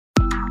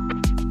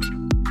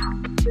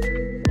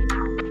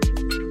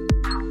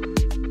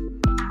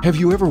Have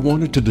you ever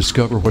wanted to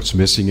discover what's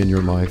missing in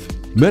your life?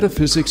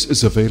 Metaphysics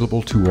is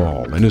available to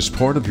all and is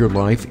part of your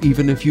life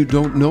even if you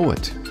don't know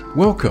it.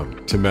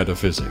 Welcome to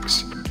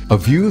Metaphysics, a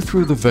view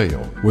through the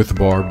veil with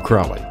Barb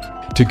Crowley.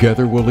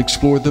 Together we'll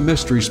explore the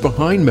mysteries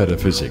behind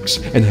metaphysics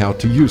and how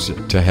to use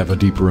it to have a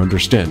deeper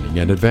understanding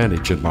and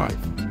advantage in life.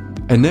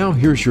 And now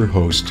here's your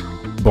host,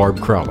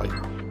 Barb Crowley.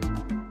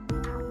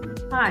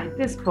 Hi,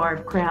 this is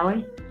Barb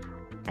Crowley,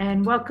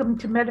 and welcome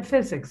to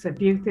Metaphysics, a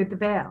view through the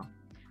veil.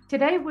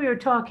 Today we are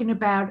talking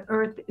about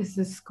Earth is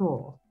a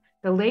School,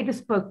 the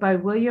latest book by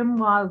William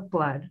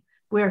Wildblood,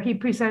 where he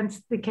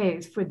presents the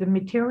case for the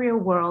material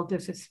world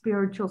as a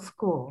spiritual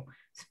school,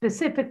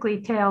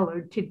 specifically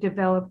tailored to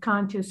develop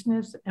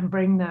consciousness and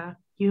bring the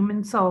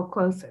human soul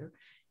closer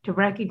to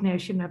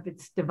recognition of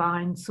its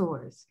divine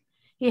source.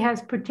 He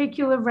has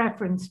particular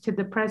reference to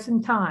the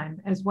present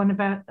time as one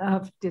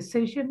of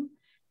decision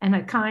and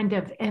a kind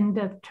of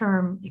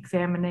end-of-term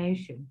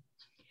examination.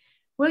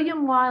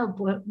 William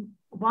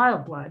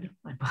Wildblood,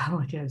 I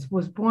apologize,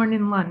 was born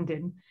in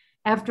London.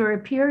 After a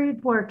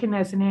period working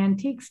as an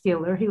antique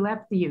dealer, he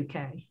left the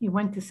UK. He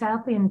went to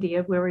South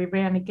India, where he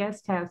ran a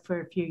guest house for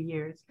a few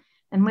years,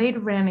 and later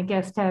ran a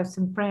guest house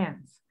in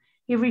France.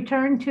 He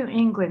returned to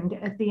England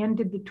at the end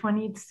of the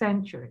 20th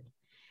century.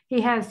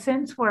 He has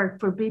since worked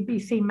for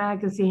BBC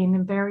Magazine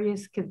in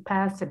various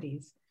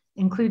capacities,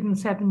 including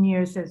 7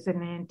 years as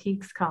an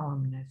antiques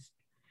columnist.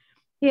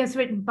 He has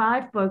written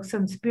 5 books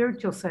on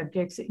spiritual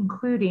subjects,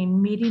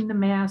 including Meeting the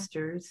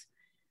Masters,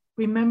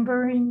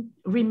 Remember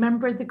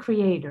the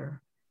Creator,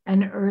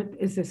 and Earth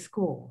is a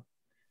School.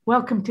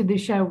 Welcome to the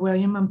show,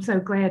 William. I'm so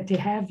glad to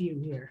have you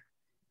here.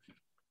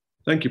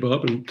 Thank you,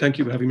 Bob, and thank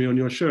you for having me on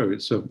your show.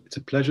 It's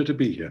a pleasure to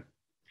be here.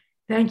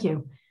 Thank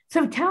you.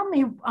 So tell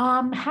me,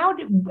 how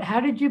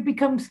did you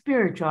become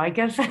spiritual? I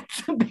guess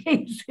that's a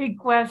basic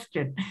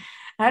question.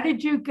 How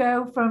did you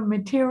go from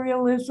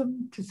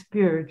materialism to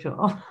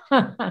spiritual?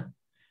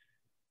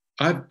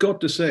 I've got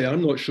to say,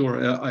 I'm not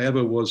sure I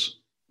ever was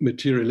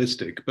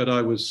materialistic, but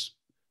I was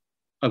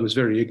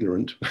very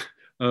ignorant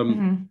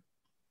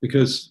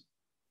because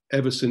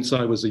ever since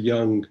I was a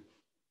young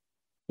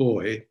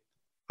boy,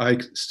 I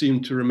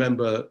seem to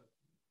remember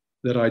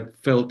that I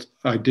felt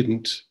I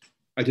didn't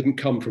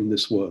come from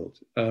this world,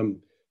 and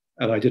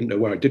I didn't know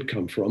where I did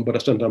come from.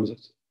 But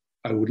sometimes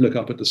I would look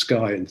up at the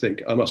sky and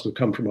think I must have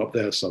come from up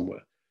there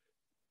somewhere.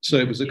 So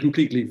it was a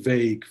completely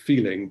vague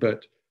feeling,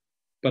 but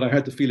I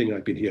had the feeling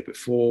I'd been here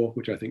before,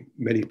 which I think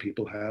many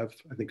people have.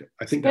 I think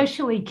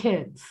especially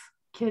kids.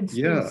 Kids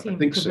yeah, seem I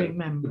think to so.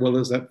 remember. Well,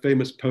 there's that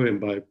famous poem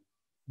by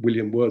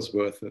William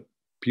Wildblood that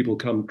people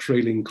come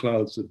trailing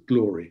clouds of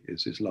glory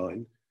is his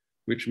line,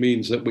 which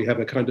means that we have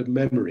a kind of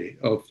memory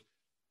of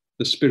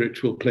the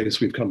spiritual place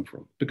we've come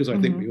from, because I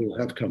think we all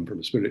have come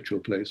from a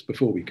spiritual place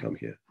before we come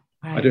here.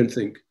 Right. I don't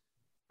think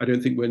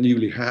we're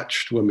newly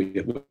hatched when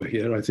we're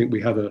here. I think we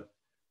have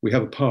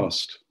a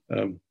past,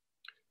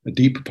 a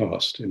deep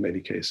past in many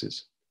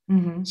cases.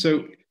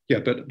 So yeah,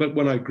 but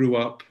when I grew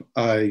up,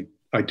 I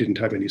didn't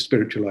have any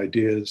spiritual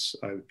ideas.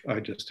 I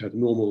just had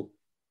normal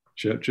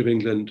Church of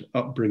England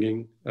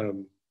upbringing,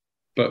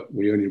 but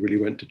we only really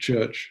went to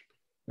church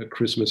at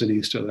Christmas and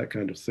Easter, that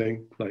kind of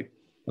thing, like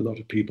a lot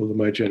of people of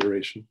my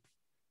generation.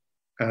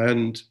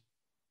 And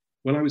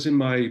when I was in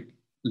my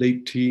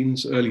late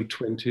teens, early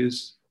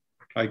 20s,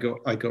 I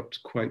got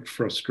quite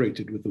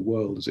frustrated with the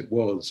world as it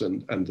was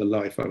and the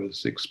life I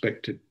was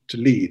expected to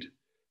lead.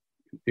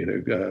 You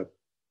know,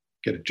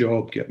 get a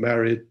job, get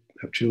married,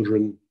 have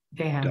children,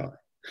 die.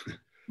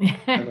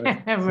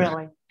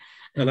 Really?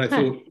 And I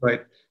thought,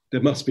 right,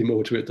 there must be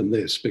more to it than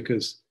this,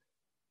 because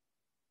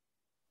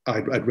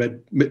I'd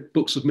read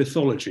books of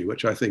mythology,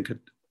 which I think had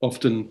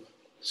often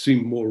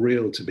seemed more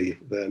real to me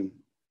than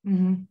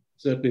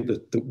certainly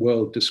the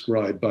world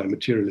described by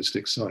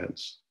materialistic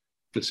science.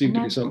 There seemed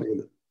to be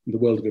something in the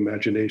world of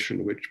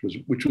imagination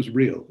which was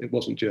real. It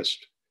wasn't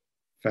just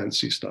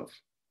fancy stuff.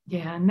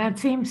 Yeah, and that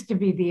seems to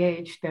be the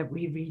age that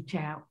we reach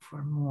out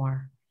for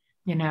more,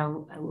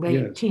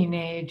 late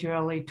teenage,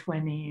 early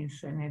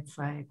 20s. And it's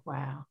like,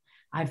 wow,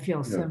 I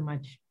feel so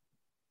much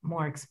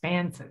more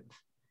expansive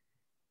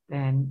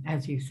than,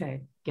 as you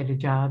said, get a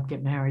job,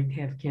 get married,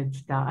 have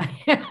kids, die.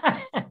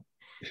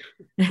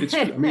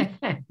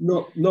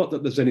 Not that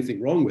there's anything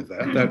wrong with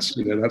that.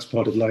 That's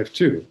part of life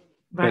too.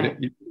 Right.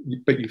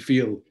 But you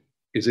feel,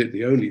 is it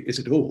the only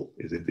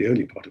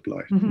part of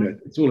life?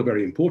 It's all a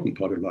very important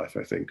part of life,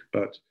 I think,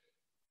 but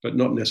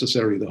not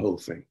necessarily the whole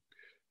thing.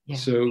 Yeah.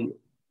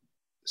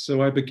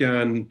 So I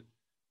began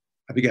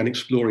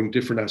exploring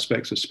different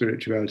aspects of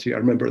spirituality. I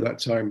remember at that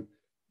time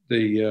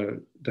the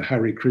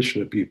Hare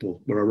Krishna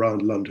people were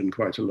around London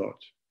quite a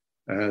lot,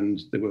 and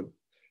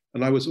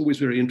I was always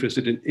very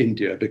interested in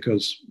India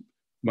because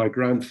my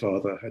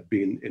grandfather had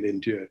been in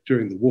India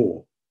during the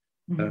war,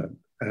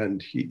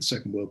 and the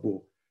Second World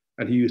War.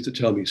 And he used to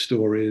tell me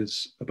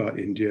stories about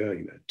India,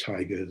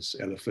 tigers,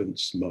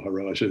 elephants,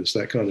 maharajas,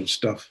 that kind of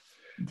stuff.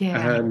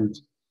 Yeah.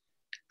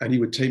 And he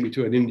would take me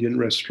to an Indian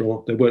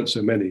restaurant. There weren't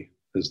so many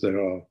as there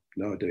are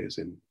nowadays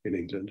in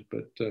England,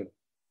 but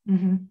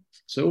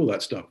so all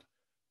that stuff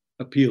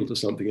appeal to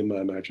something in my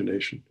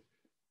imagination.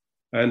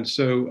 And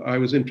so I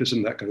was interested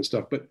in that kind of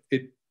stuff, but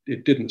it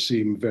didn't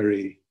seem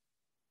very,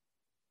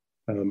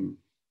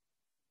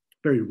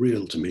 very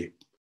real to me.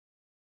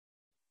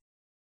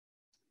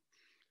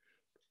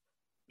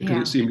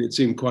 Because it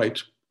seemed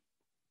quite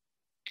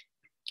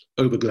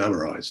over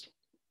glamorized,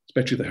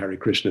 especially the Hare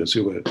Krishnas,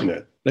 who were,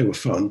 they were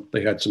fun.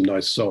 They had some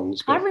nice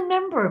songs. But I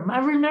remember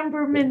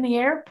them in the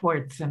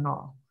airports and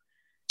all.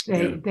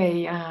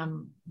 They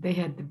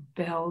had the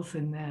bells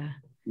and the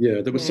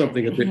there was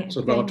something a bit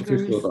sort of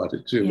artificial about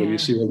it too. When you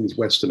see all these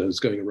Westerners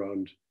going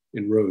around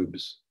in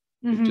robes,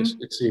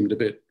 it seemed a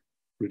bit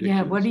ridiculous.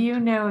 Yeah, what do you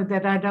know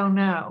that I don't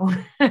know?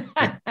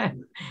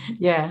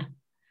 Yeah.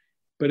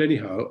 But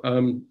anyhow,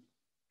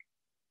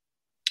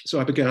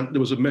 so there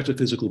was a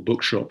metaphysical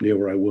bookshop near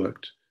where I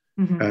worked.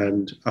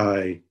 And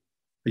I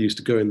used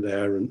to go in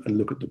there and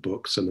look at the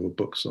books, and there were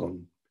books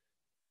on,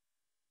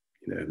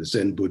 the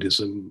Zen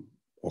Buddhism,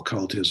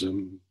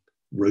 occultism,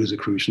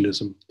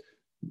 Rosicrucianism,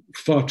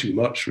 far too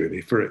much really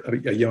for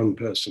a young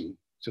person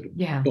sort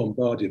of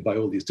bombarded by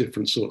all these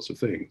different sorts of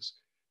things.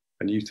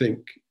 And you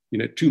think,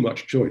 too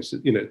much choice,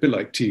 it's a bit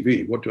like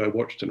TV. What do I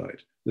watch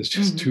tonight? There's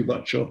just too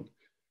much on.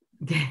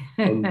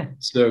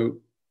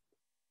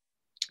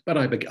 But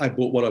I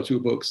bought one or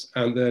two books,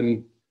 and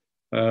then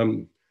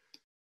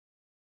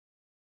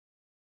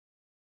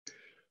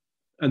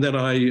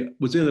I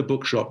was in a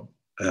bookshop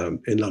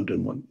in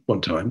London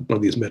one time, one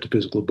of these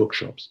metaphysical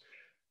bookshops,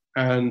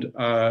 and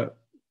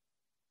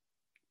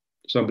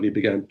somebody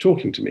began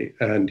talking to me,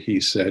 and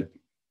he said,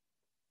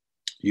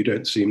 "You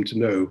don't seem to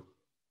know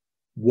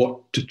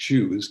what to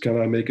choose. Can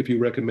I make a few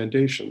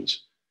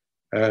recommendations?"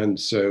 And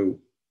so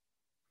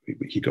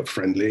he got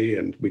friendly,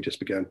 and we just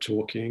began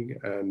talking,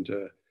 and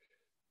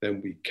then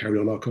we carried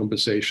on our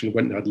conversation,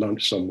 went and had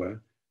lunch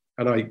somewhere,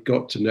 and I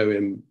got to know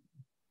him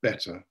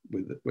better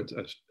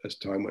as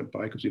time went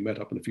by, because we met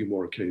up on a few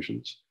more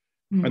occasions.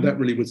 And that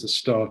really was the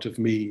start of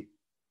me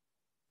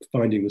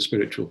finding the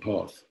spiritual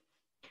path.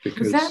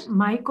 Was that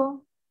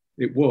Michael?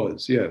 It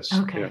was, yes.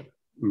 Okay. Yeah.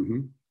 Mm-hmm.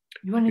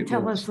 You want to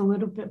tell us a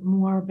little bit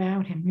more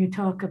about him? You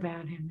talk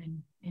about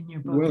him in your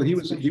book. Well, he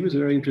was a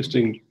very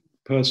interesting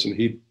person.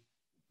 He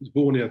was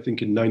born, I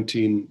think, in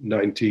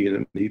 1919,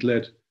 and he'd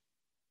led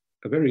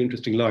a very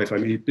interesting life. I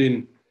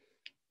mean,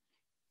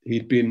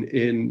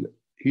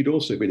 he'd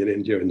also been in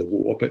India in the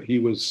war, but he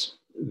was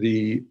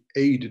the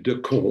aide de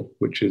camp,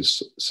 which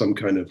is some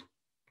kind of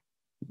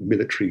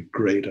military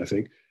grade, I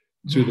think,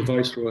 to the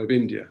Viceroy of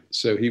India.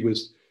 So he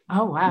was.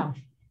 Oh, wow.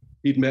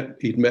 He'd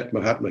met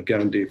Mahatma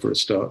Gandhi for a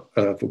start,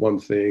 for one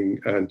thing,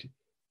 and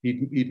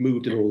he'd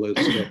moved in all those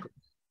circles.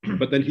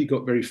 But then he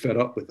got very fed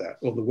up with that,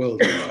 or the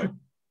world life,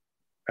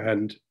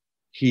 and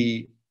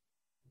he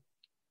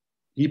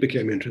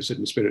became interested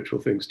in spiritual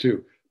things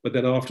too. But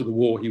then after the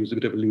war, he was a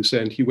bit of a loose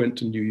end. He went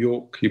to New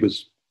York. He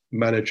was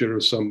manager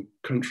of some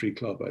country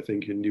club, I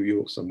think, in New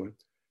York somewhere.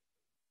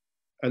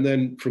 And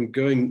then from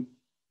doing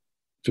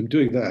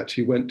that,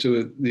 he went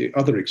to the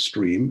other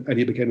extreme, and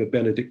he became a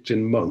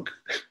Benedictine monk.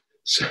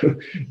 So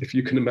if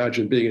you can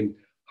imagine being in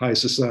high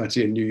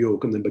society in New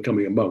York and then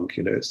becoming a monk,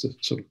 it's a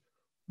sort of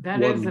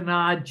is an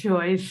odd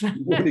choice.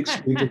 One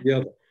extreme to the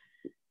other.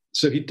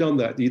 So he'd done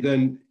that. He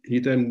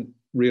then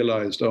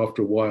realized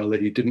after a while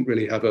that he didn't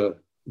really have a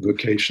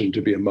vocation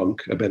to be a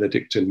monk, a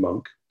Benedictine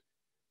monk.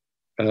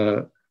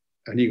 And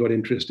he got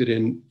interested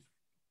in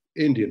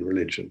Indian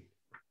religion.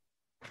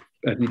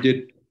 And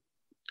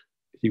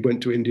he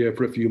went to India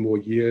for a few more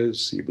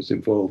years. He was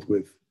involved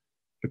with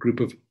a group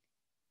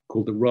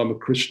called the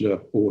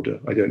Ramakrishna Order.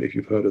 I don't know if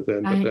you've heard of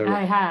them. But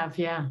I have,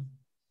 yeah.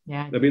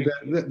 Yeah. I mean,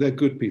 they're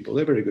good people.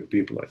 They're very good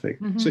people, I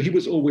think. Mm-hmm. So he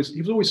was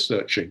always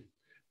searching.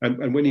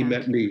 And when he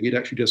met me, he'd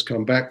actually just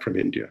come back from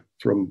India,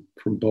 from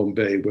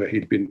Bombay, where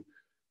he'd been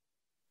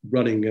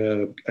running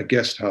a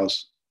guest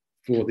house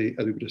for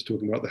as we were just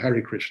talking about, the Hare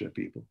Krishna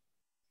people.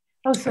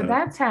 Oh, so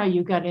that's how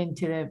you got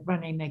into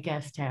running a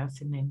guest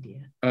house in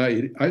India.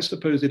 I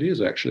suppose it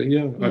is, actually,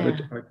 yeah.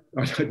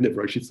 I'd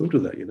never actually thought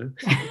of that,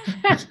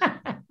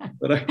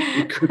 But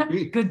it could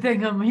be. Good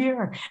thing I'm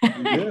here.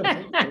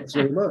 Yeah, thanks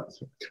very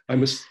much.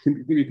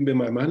 You can be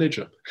my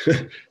manager.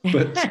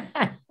 But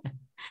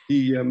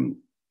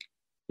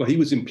he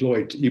was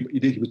employed.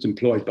 He was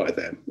employed by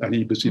them, and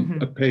he was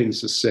at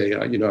pains to say,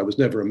 I was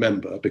never a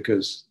member,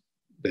 because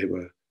they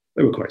were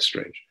quite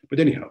strange.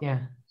 But anyhow,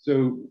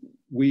 so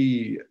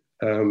we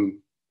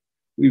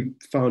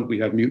found we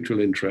had mutual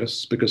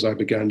interests, because I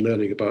began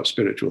learning about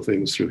spiritual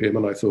things through him,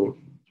 and I thought,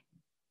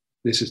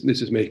 this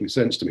is making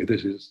sense to me.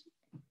 This is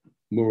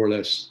more or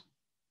less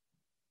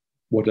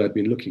what I'd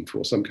been looking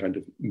for, some kind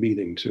of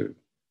meaning to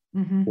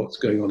what's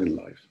going on in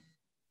life,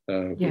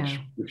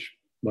 which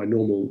my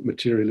normal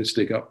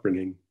materialistic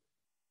upbringing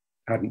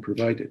hadn't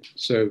provided.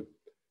 So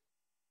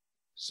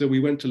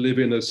we went to live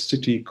in a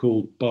city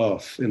called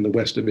Bath in the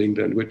west of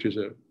England, which is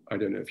I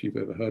don't know if you've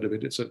ever heard of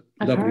it. It's a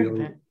lovely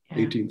old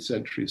 18th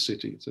century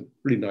city. It's a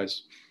really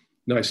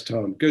nice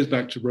town. It goes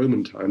back to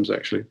Roman times,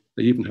 actually.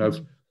 They even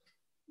have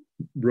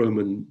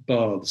Roman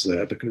baths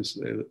there,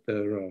 because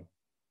there are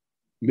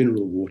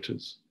mineral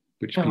waters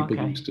which Oh, people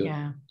okay. used to,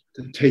 Yeah.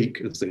 to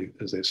take, as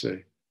they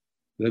say.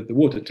 The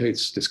water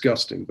tastes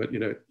disgusting, but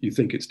you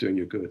think it's doing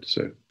you good.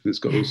 So it's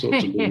got all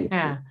sorts of minerals.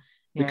 Yeah.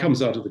 It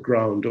comes out of the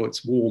ground, or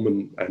it's warm,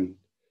 and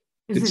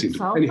Is it it seems to,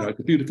 sulfur? anyhow, it's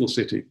a beautiful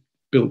city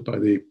built by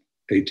the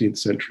 18th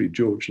century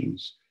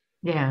Georgians.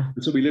 Yeah.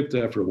 And so we lived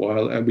there for a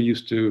while, and we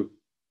used to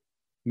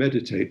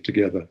meditate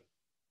together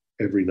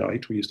every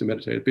night. We used to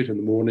meditate a bit in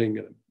the morning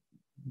and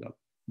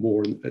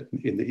more in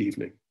the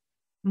evening.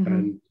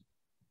 Mm-hmm.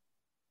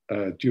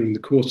 And during the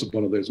course of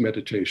one of those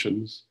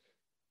meditations,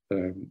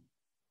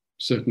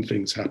 certain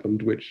things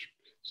happened which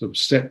sort of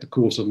set the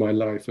course of my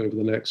life over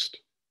the next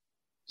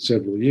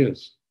several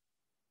years,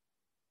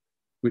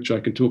 which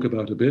I can talk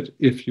about a bit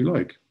if you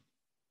like.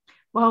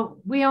 Well,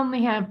 we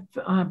only have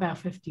about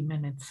 50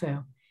 minutes,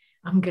 so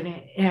I'm going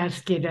to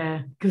ask you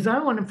to, because I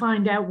want to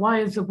find out, why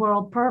is the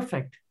world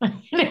perfect? A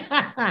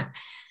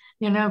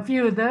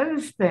few of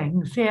those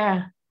things.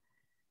 Yeah.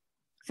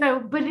 So,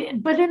 but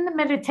in the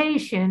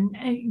meditation,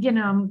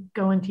 I'm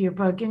going to your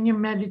book. In your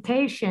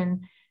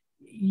meditation,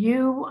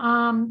 you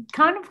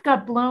kind of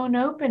got blown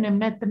open and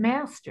met the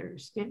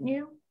masters, didn't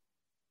you?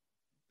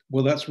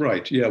 Well, that's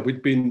right. Yeah,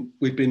 we'd been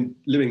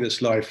living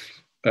this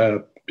life.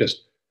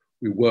 Just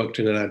we worked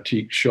in an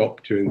antique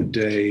shop during the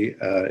day.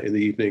 In the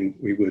evening,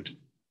 we'd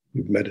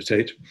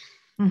meditate,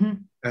 Mm-hmm.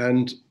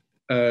 and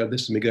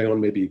this has been going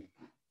on maybe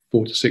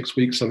 4 to 6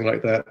 weeks, something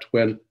like that.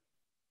 When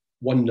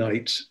one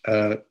night,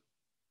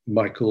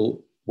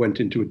 Michael went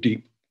into a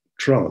deep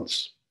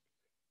trance,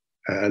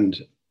 and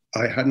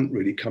I hadn't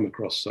really come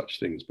across such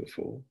things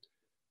before.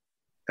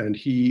 And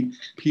he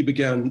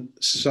began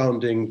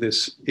sounding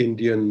this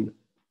Indian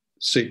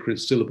sacred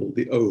syllable,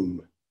 the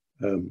Om.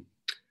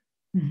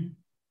 Mm-hmm.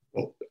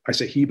 Well, I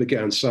say he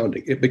began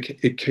sounding.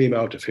 It came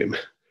out of him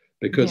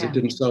because it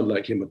didn't sound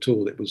like him at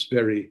all. It was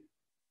very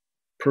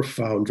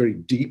profound, very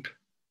deep,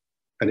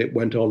 and it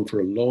went on for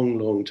a long,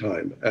 long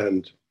time.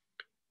 And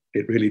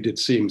it really did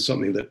seem as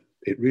though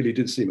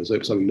it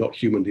was something not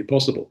humanly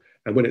possible.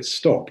 And when it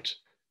stopped,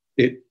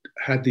 it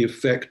had the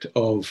effect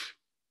of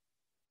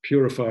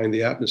purifying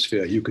the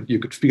atmosphere. You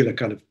could feel a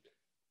kind of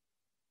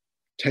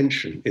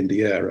tension in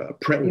the air.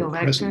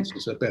 Presence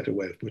is a better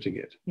way of putting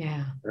it.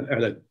 Yeah.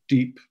 And a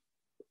deep,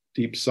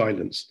 deep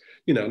silence.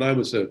 And I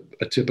was a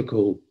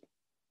typical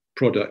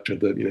product of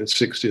the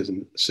 60s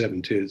and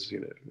 70s.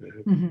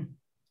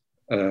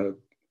 Mm-hmm.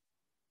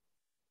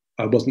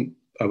 I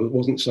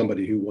wasn't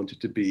somebody who wanted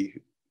to be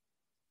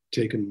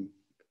taken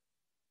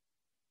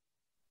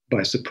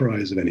by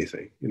surprise of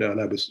anything, and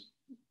I was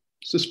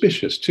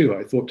suspicious too.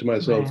 I thought to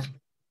myself,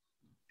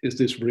 is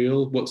this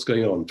real? What's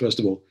going on? First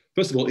of all,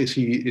 is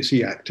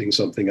he acting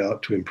something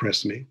out to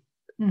impress me?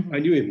 Mm-hmm. I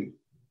knew him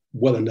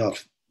well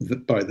enough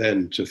by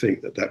then to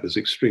think that was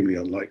extremely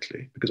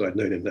unlikely, because I'd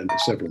known him then for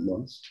several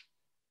months.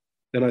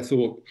 Then I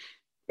thought,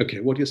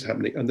 okay, what is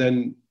happening? And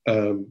then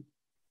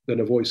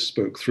a voice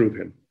spoke through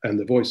him, and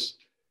the voice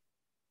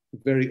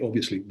very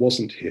obviously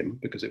wasn't him,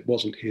 because it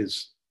wasn't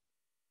his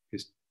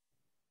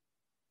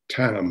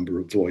timbre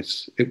of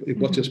voice. It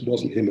just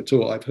wasn't him at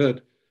all. I've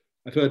heard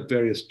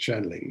various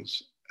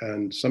channelings,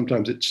 and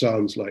sometimes it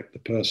sounds like the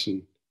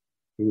person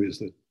who is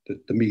the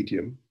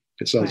medium.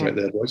 It sounds like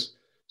their voice.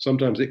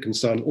 Sometimes it can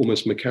sound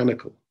almost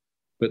mechanical,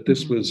 but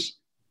this was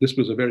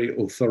a very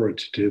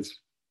authoritative,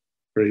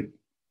 very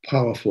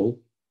powerful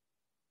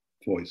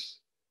voice,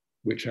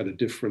 which had a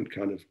different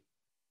kind of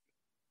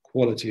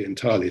quality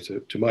entirely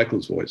to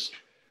Michael's voice.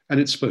 And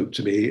it spoke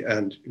to me,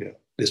 and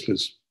this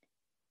was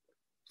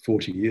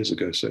 40 years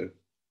ago, so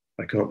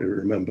I can't really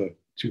remember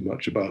too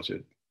much about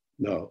it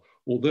now.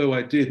 Although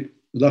I did,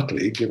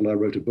 luckily, given I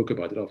wrote a book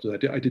about it after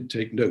that, I did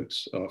take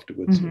notes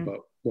afterwards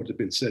about what had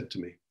been said to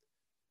me.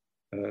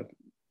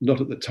 Not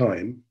at the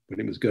time when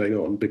it was going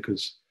on,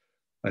 because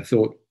I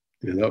thought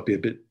that would be a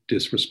bit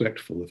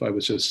disrespectful if I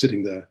was just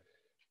sitting there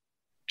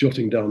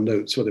jotting down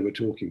notes while they were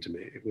talking to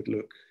me. It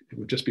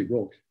would just be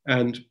wrong.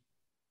 And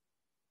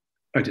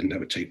I didn't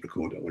have a tape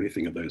recorder or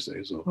anything in those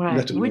days.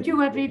 Would you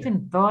have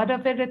even thought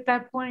of it at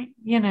that point?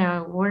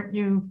 Weren't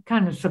you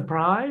kind of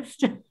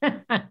surprised?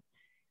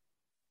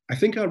 I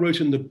think I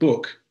wrote in the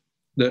book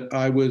that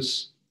I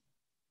was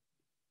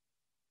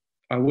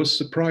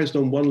surprised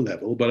on one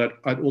level, but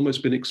I'd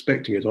almost been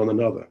expecting it on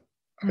another.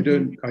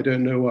 Mm-hmm. I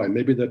don't know why.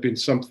 Maybe there'd been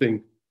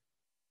something.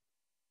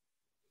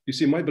 You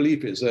see, my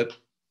belief is that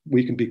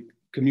we can be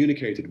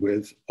communicated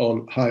with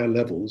on higher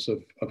levels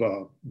of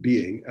our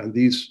being, and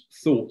these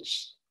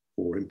thoughts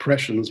or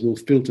impressions will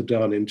filter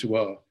down into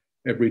our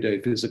everyday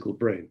physical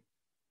brain.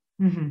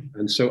 Mm-hmm.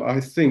 And so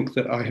I think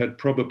that I had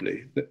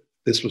probably,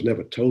 this was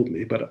never told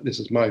me, but this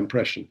is my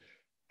impression,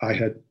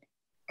 I'd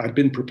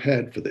been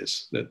prepared for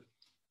this, that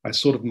I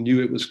sort of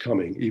knew it was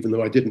coming, even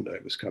though I didn't know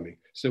it was coming.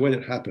 So when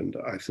it happened,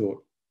 I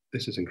thought,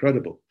 this is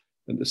incredible.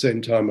 And at the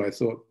same time, I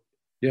thought,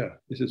 yeah,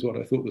 this is what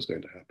I thought was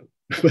going to happen.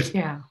 But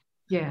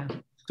yeah.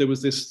 There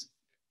was this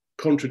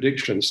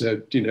contradiction.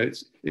 So,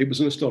 it was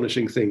an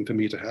astonishing thing for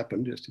me to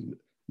happen, just a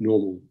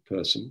normal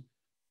person.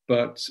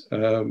 But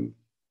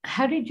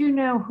how did you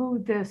know who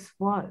this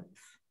was?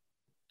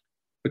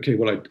 okay,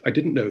 well, I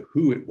didn't know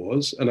who it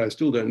was, and I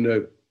still don't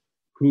know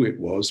who it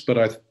was,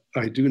 but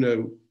I do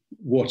know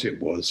what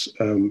it was,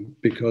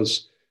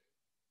 because,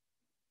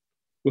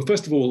 well,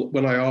 first of all,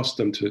 when I asked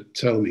them to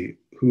tell me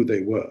who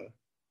they were,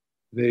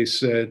 they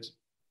said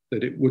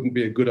that it wouldn't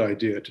be a good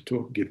idea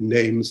to give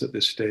names at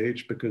this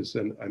stage, because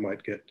then I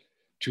might get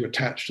too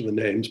attached to the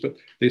names. But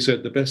they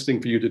said the best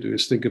thing for you to do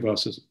is think of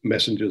us as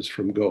messengers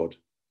from God.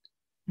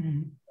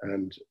 Mm-hmm.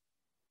 And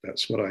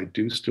that's what I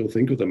do still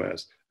think of them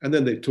as. And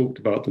then they talked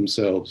about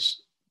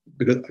themselves,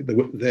 because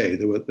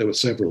there were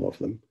several of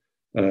them,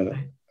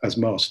 as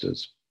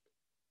masters.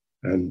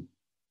 And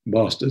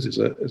masters is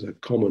a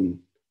common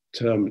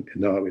term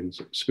now in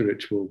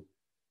spiritual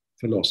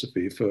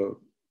philosophy for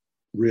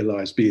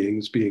realized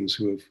beings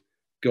who have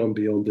gone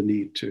beyond the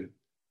need to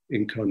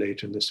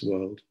incarnate in this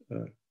world,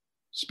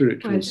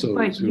 spiritual souls.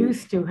 But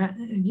used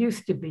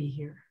to be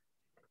here.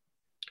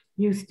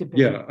 Used to be.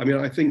 Yeah, I mean,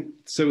 I think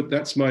so.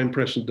 That's my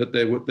impression, that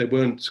they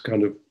weren't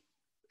kind of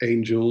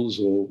angels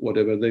or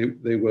whatever.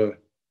 They were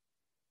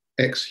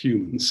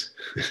ex-humans.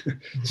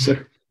 So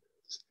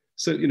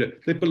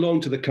they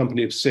belong to the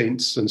company of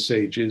saints and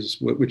sages,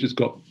 which has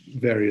got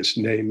various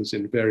names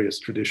in various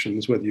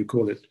traditions, whether you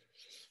call it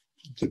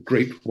the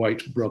Great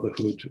White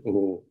Brotherhood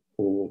or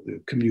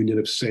the Communion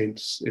of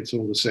Saints. It's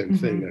all the same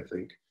thing, I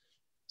think.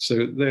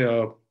 So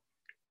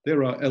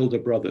there are elder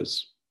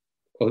brothers,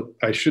 or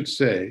I should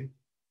say,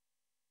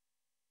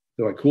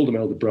 though I call them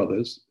elder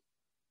brothers,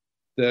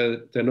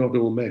 they're not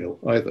all male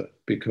either,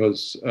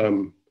 because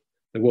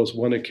there was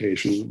one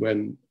occasion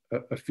when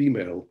a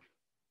female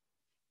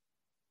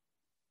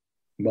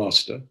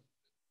master,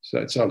 so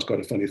it sounds quite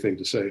a funny thing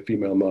to say,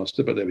 female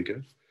master, but there we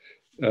go,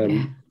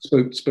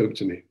 spoke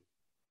to me.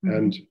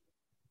 And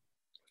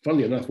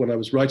funnily enough, when I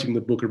was writing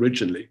the book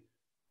originally,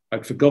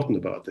 I'd forgotten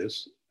about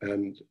this,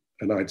 and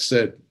I'd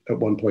said at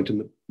one point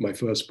in my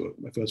first book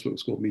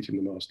was called Meeting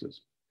the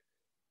Masters.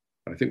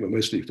 I think we're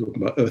mostly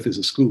talking about Earth is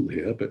a School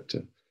here, but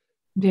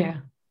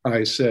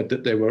I said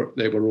that they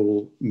were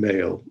all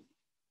male.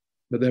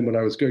 But then when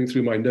I was going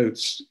through my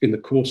notes in the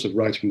course of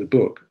writing the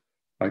book,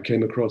 I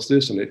came across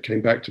this, and it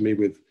came back to me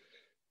with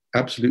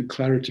absolute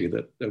clarity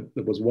that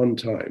there was one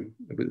time,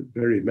 a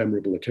very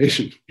memorable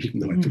occasion, even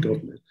though I'd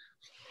forgotten it,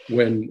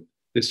 when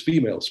this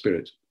female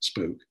spirit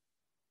spoke.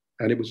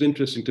 And it was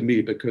interesting to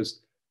me because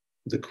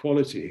the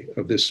quality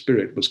of this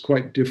spirit was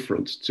quite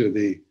different to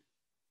the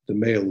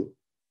male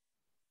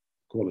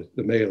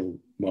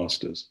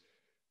masters,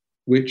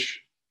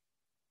 which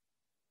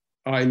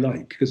I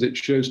like, because it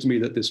shows to me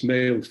that this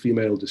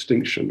male-female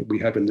distinction we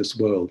have in this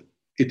world,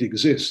 it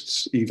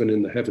exists even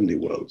in the heavenly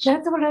worlds.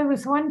 That's what I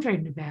was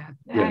wondering about,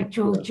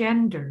 actual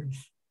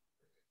genders.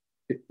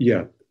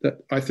 Yeah,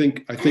 I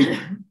think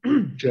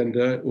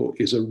gender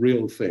is a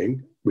real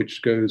thing,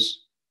 which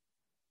goes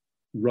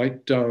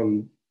right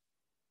down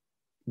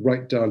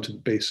to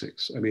the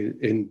basics. I mean,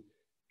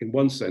 in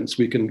one sense,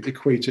 we can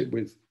equate it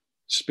with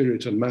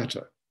spirit and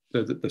matter,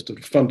 the sort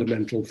of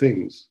fundamental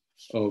things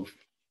of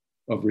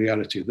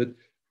reality. That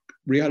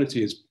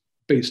reality is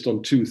based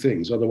on two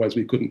things, otherwise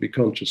we couldn't be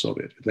conscious of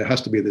it. There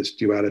has to be this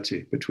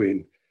duality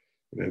between,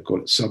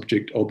 call it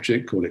subject,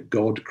 object, call it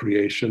God,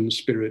 creation,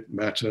 spirit,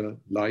 matter,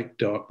 light,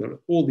 dark.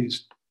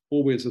 Always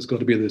there's got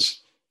to be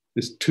this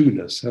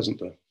two-ness, hasn't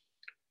there?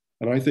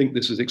 And I think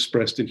this is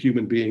expressed in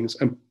human beings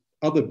and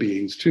other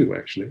beings too,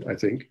 actually, I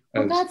think.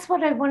 That's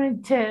what I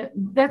wanted to,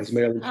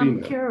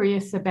 I'm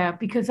curious about,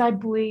 because I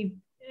believe,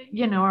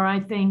 or I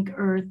think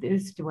Earth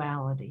is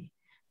duality.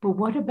 But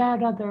what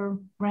about other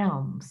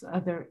realms?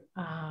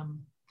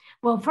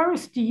 Well,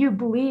 first, do you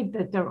believe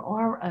that there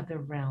are other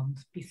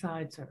realms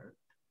besides Earth?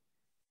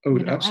 Oh,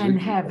 absolutely.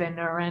 And heaven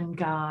and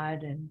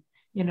God, and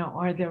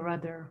are there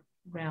other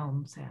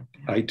realms out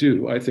there? I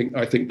do. I think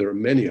there are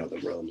many other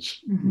realms,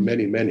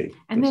 many.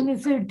 And then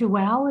is there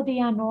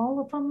duality on all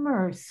of them,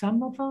 or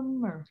some of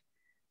them, or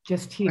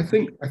just here?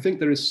 I think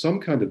there is some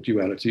kind of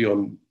duality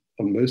on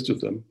most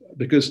of them,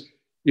 because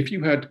if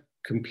you had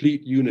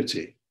complete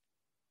unity,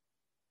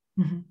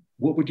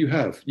 what would you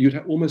have? You'd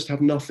almost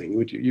have nothing,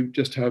 would you? You'd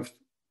just have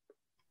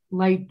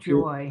light,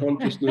 joy,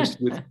 consciousness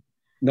with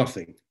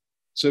nothing.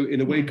 So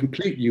in a way,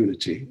 complete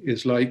unity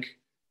is like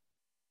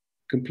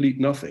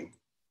complete nothing,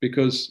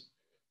 because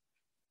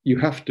you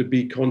have to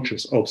be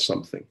conscious of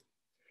something.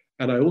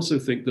 And I also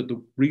think that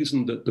the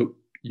reason that the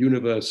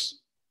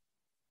universe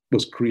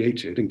was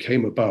created and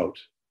came about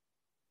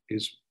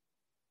is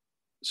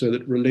so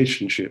that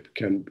relationship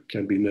can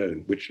be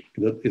known, which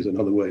is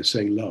another way of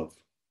saying love.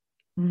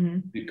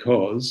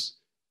 Because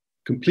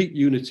complete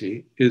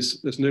unity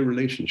there's no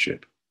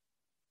relationship.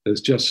 There's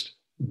just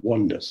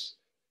oneness.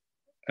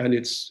 And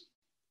it's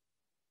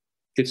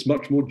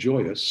much more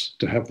joyous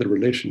to have the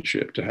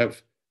relationship, to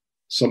have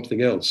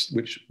something else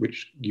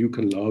which you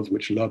can love,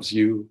 which loves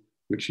you,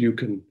 which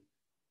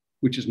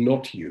is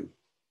not you.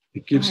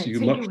 It gives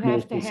you much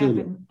more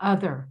fulfillment.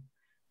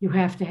 You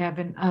have to have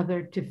an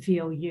other to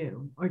feel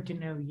you or to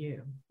know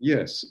you.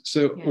 Yes.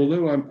 So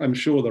although I'm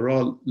sure there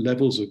are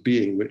levels of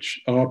being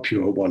which are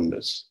pure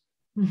oneness,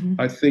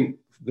 I think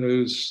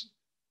those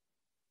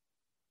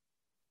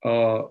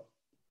are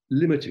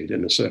limited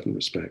in a certain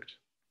respect,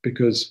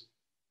 because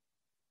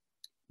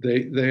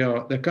they're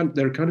a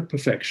kind of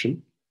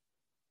perfection,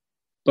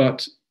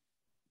 but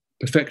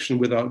perfection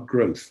without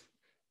growth.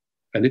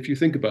 And if you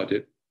think about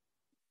it,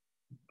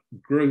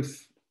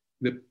 growth,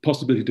 the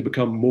possibility to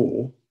become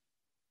more,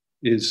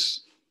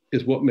 is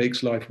what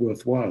makes life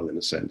worthwhile in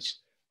a sense.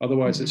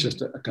 Otherwise, it's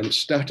just a kind of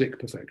static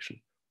perfection.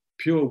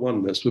 Pure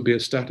oneness would be a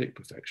static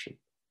perfection.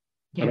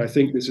 Yeah. And I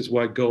think this is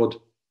why God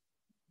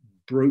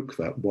broke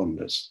that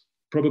oneness.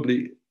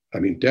 Probably,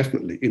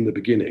 definitely in the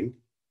beginning,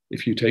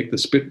 if you take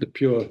the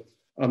pure,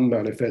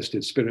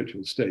 unmanifested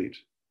spiritual state,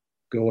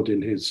 God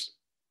in his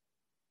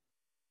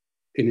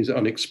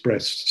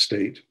unexpressed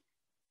state,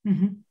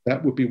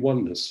 that would be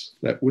oneness.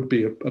 That would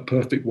be a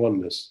perfect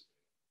oneness.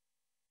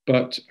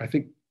 But I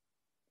think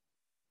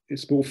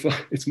it's more fun.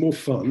 It's more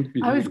fun.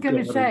 I was going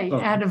to say,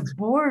 out of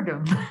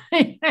boredom.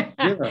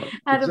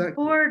 Out of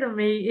boredom,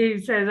 he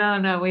says, "Oh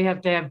no, we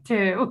have to have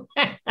two.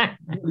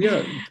 We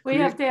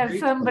have to have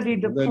somebody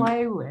to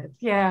play with."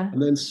 Yeah, and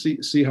then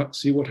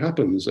see what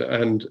happens,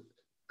 and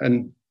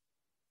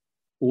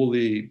all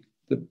the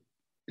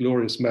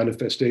glorious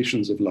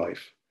manifestations of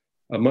life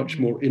are much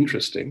more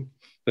interesting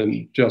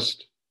than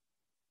just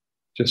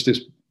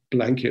this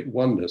blanket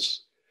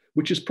oneness,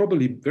 which is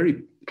definitely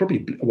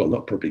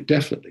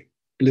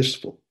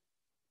blissful.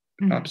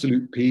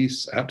 Absolute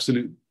peace,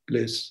 absolute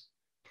bliss.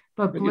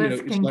 But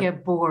bliss can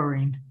get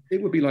boring.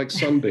 It would be like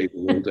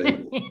sunbathing all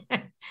day.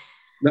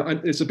 Now,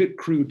 it's a bit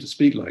crude to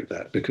speak like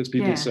that, because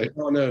people say,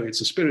 "Oh no,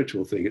 it's a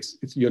spiritual thing. It's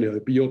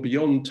you're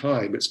beyond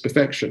time. It's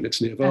perfection.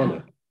 It's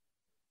nirvana."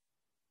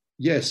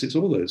 Yes, it's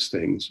all those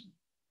things,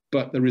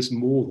 but there is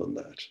more than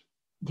that.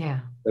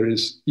 Yeah, there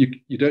is.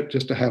 You don't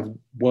just have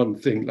one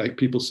thing. Like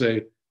people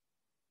say,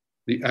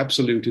 the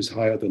absolute is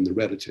higher than the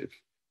relative.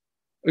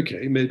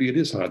 Okay, maybe it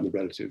is higher than the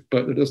relative,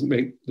 but it doesn't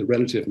make the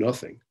relative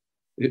nothing.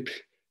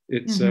 It's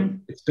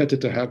better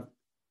to have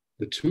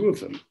the two of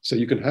them, so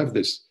you can have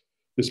this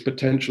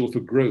potential for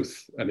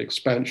growth and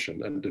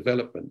expansion and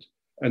development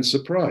and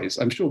surprise.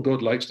 I'm sure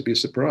God likes to be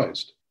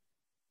surprised.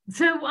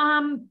 So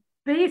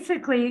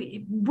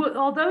basically,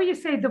 although you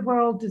say the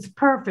world is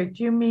perfect,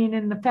 you mean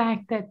in the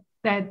fact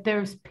that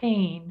there's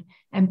pain,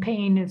 and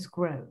pain is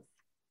growth.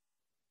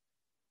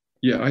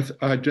 Yeah,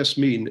 I just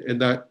mean in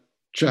that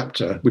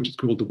chapter, which is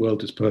called "The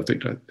World is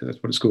Perfect," that's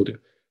what it's called.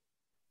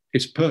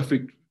 It's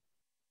perfect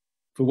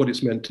for what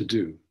it's meant to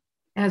do.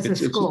 As a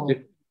school.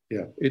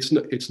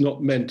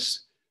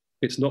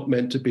 It's not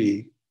meant to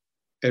be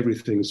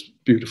everything's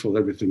beautiful,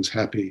 everything's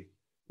happy,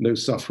 no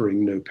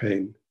suffering, no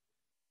pain.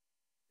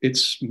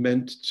 It's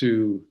meant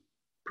to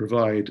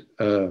provide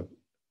an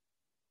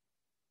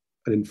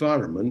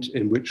environment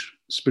in which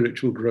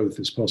spiritual growth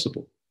is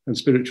possible. And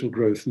spiritual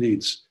growth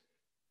needs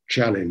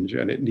challenge,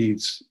 and it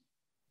needs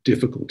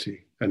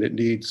difficulty, and it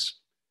needs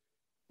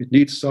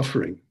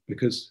suffering,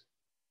 because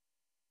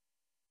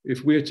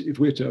if we're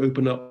to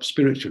open up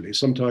spiritually,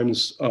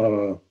 sometimes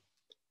our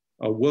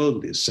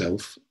worldly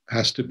self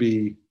has to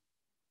be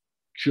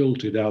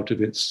jolted out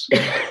of its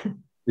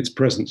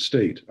present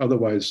state.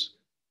 Otherwise,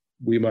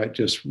 we might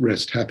just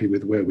rest happy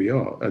with where we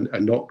are,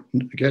 and not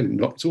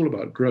it's all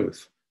about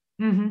growth,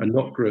 and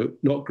not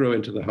grow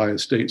into the higher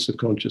states of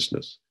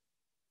consciousness.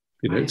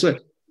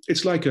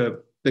 It's like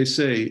they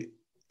say,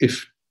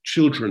 if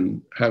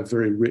children have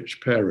very rich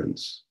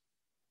parents,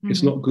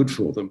 it's not good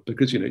for them,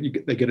 because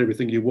they get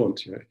everything you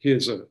want.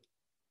 Here's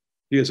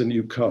a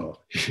new car.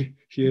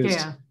 Here's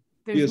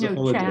a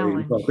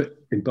holiday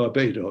in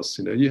Barbados.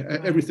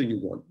 Everything you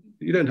want.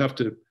 You don't have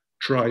to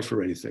try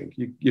for anything.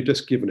 You're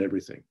just given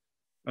everything,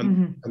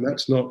 and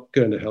that's not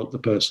going to help the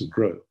person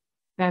grow.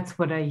 That's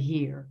what I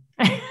hear.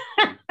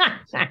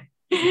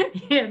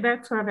 Yeah,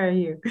 that's what I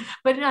hear.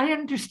 But I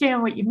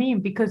understand what you mean,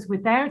 because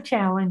without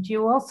challenge,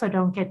 you also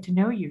don't get to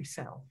know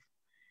yourself.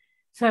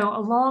 So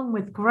along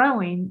with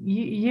growing,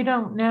 you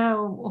don't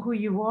know who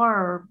you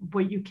are, or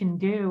what you can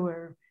do,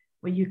 or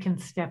what you can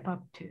step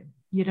up to.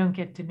 You don't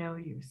get to know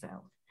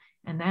yourself.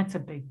 And that's a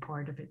big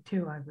part of it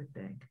too, I would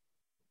think.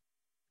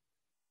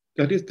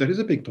 That is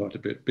a big part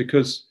of it,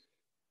 because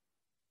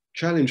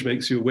challenge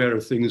makes you aware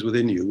of things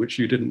within you which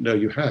you didn't know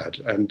you had.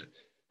 And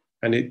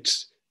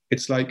it's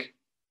like,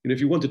 if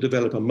you want to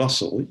develop a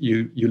muscle,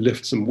 you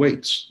lift some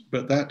weights,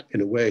 but that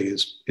in a way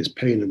is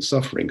pain and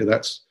suffering, because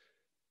that's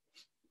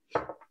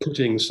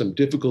putting some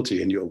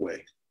difficulty in your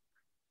way,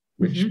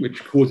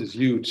 which causes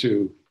you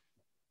to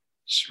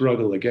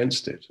struggle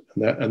against it,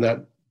 and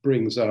that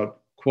brings out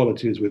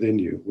qualities within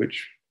you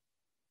which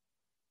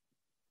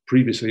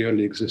previously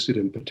only existed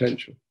in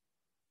potential.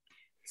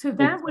 So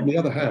that would... On the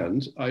other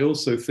hand, I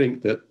also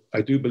think that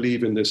I do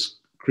believe in this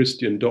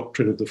Christian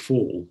doctrine of the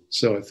fall.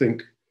 So I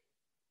think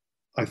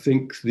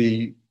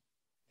the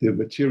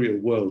material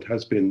world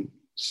has been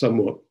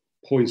somewhat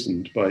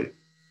poisoned by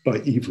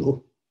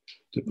evil.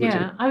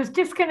 I was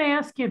just going to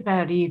ask you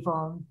about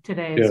evil in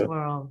today's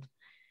world.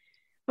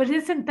 But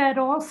isn't that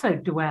also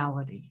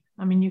duality?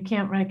 I mean, you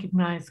can't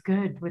recognize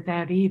good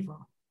without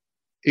evil.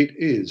 It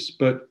is,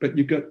 but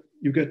you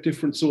get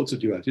different sorts of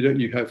duality, don't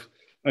you? You have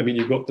I mean,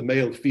 you've got the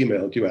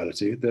male-female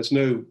duality. There's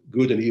no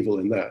good and evil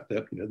in that.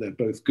 They're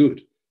both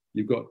good.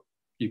 You've got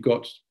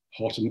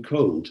hot and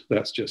cold.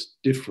 That's just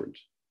different.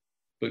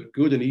 But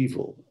good and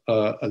evil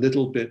are a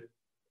little bit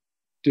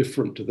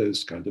different to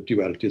those kind of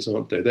dualities,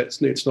 aren't they?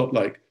 It's not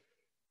like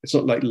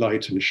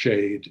light and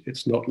shade.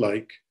 It's not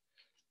like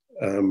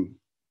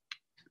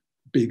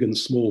big and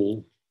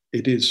small.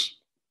 It is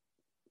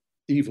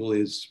evil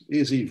is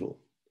evil.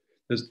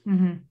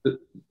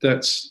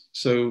 That's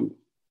so.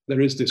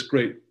 There is this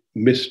great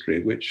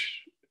mystery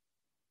which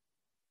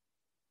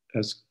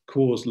has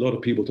caused a lot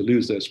of people to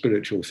lose their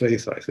spiritual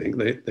faith. I think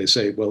they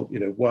say, well,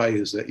 why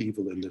is there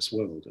evil in this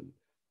world, and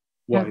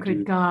why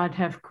could God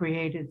have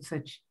created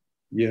such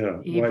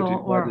evil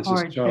why does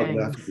this child things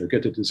in Africa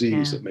get a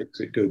disease that makes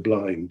it go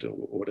blind or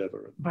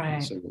whatever,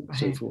 and so on and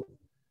so forth.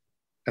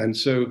 And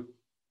so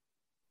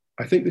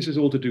I think this is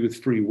all to do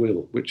with free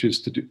will, which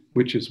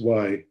is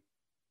why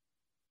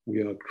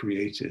we are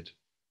created,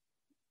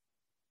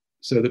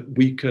 so that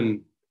we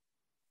can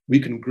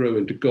grow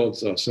into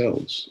gods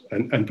ourselves.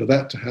 And for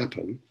that to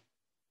happen,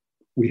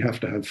 we have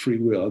to have free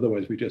will.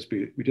 Otherwise, we just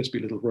be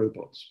little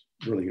robots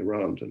running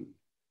around,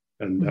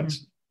 and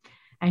that's.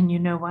 And you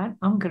know what?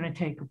 I'm going to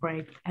take a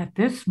break at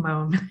this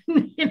moment,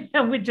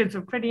 which is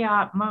a pretty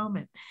hot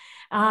moment.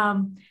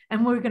 And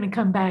we're going to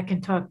come back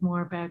and talk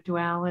more about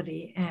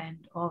duality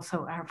and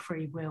also our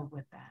free will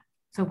with that.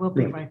 So we'll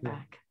be right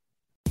back.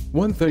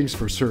 One thing's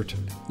for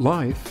certain,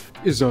 life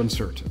is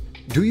uncertain.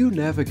 Do you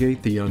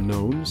navigate the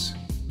unknowns?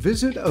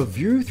 Visit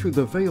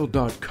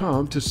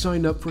aviewthroughtheveil.com to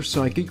sign up for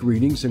psychic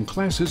readings and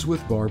classes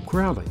with Barb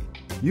Crowley.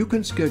 You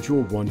can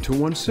schedule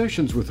one-to-one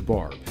sessions with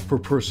Barb for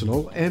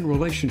personal and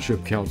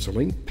relationship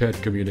counseling, pet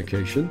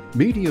communication,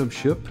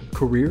 mediumship,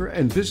 career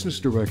and business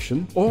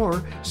direction,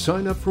 or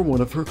sign up for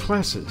one of her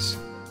classes.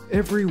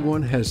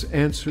 Everyone has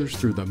answers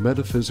through the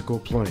metaphysical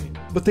plane,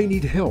 but they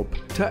need help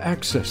to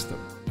access them.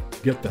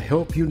 Get the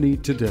help you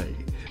need today.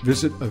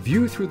 Visit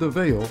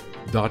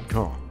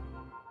aviewthroughtheveil.com.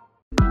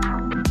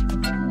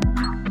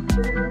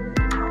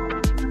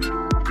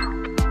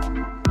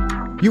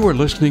 You are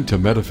listening to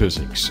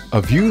Metaphysics,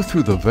 A View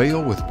Through the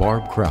Veil with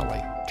Barb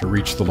Crowley. To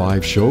reach the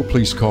live show,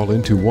 please call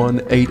into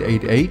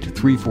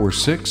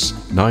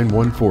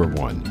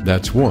 1-888-346-9141.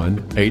 That's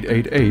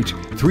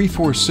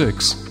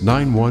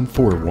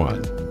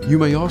 1-888-346-9141. You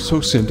may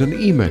also send an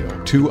email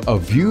to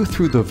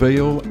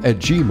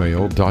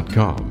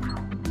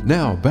aviewthroughtheveil@gmail.com.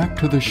 Now, back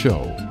to the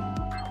show.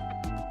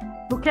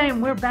 Okay,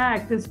 and we're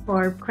back. This is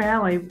Barb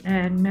Crowley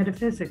and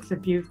Metaphysics, A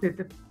View Through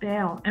the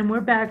Veil. And we're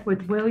back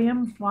with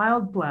William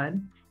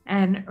Wildblood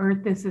and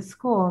Earth is a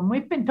School. And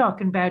we've been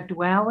talking about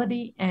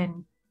duality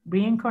and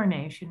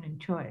reincarnation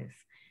and choice.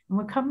 And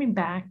we're coming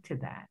back to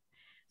that.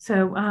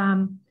 So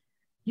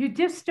you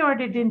just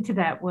started into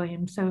that,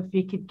 William. So if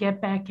you could get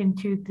back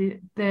into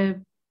the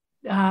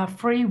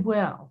free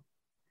will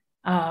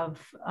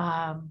of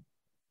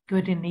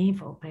good and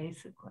evil,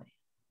 basically,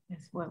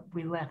 is what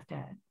we left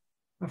at.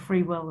 A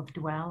free will of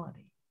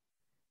duality.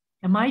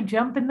 Am I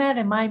jumping that?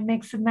 Am I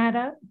mixing that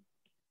up?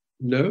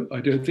 No, I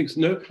don't think so.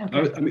 No,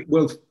 okay. I mean,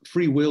 well,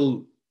 free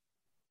will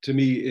to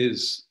me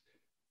is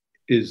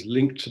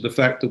linked to the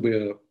fact that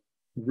we're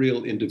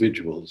real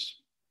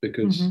individuals,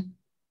 because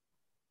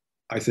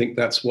I think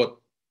that's what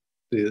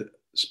the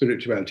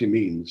spirituality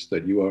means,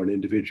 that you are an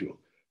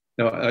individual.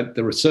 Now,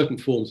 there are certain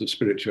forms of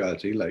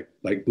spirituality, like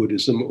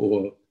Buddhism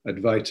or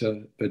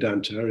Advaita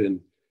Vedanta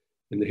in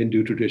the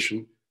Hindu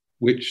tradition,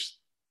 which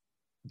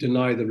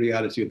deny the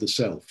reality of the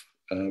self.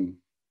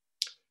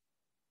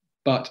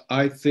 But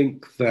I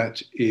think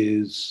that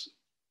is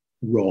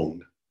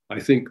wrong. I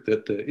think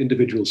that the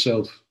individual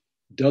self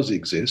does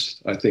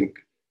exist. I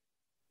think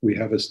we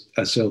have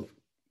a self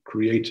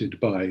created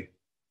by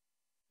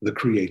the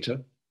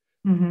Creator.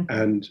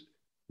 And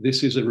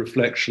this is a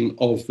reflection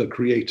of the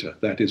Creator.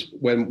 That is,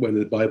 when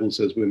the Bible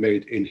says we're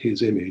made in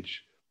His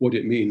image, what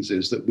it means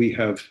is that we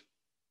have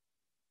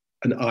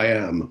an I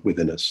am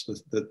within us,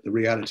 the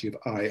reality of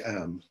I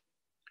am.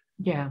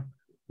 Yeah.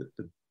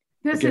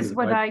 This is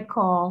what I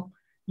call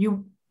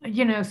you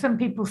know, some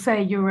people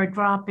say you're a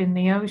drop in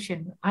the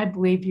ocean. I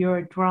believe you're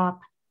a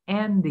drop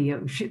and the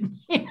ocean.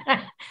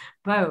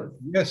 Both.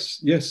 Yes.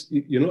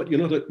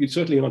 You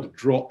certainly aren't a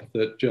drop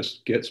that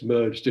just gets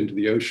merged into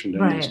the ocean,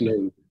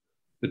 and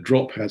the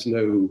drop has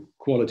no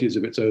qualities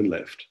of its own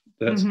left.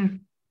 That's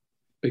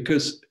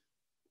because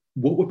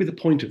what would be the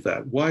point of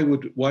that? Why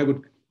would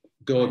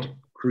God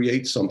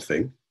create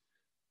something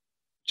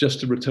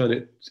just to return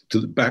it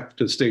back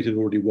to the state it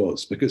already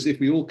was? Because if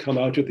we all come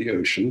out of the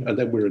ocean and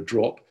then we're a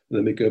drop, and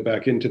then we go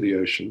back into the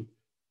ocean,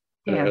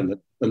 and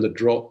the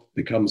drop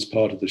becomes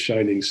part of the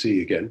shining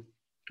sea again,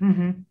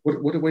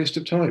 what a waste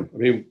of time. I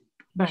mean,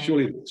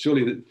 surely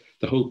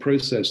the whole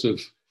process of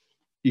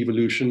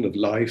evolution, of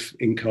life,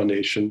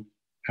 incarnation,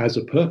 has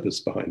a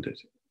purpose behind it.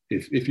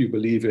 If you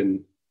believe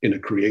in a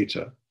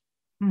creator,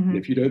 and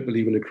if you don't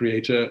believe in a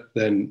creator,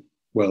 then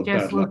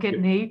just look at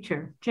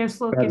nature. Just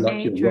look at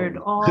nature. It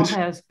all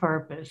has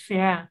purpose.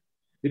 Yeah.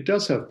 It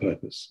does have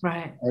purpose.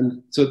 Right.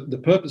 And so the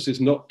purpose is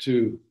not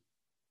to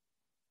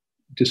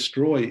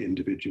destroy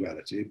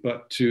individuality,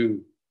 but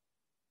to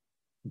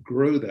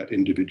grow that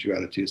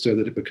individuality so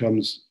that it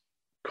becomes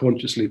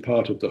consciously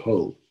part of the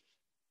whole.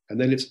 And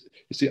then it's,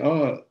 you see,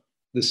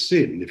 the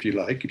sin, if you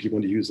like, if you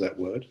want to use that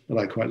word, and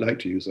I quite like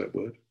to use that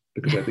word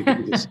because I think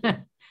it is.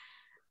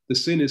 The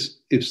sin is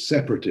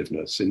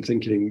separativeness, in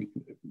thinking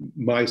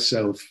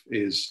myself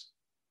is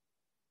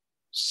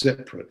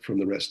separate from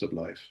the rest of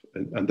life.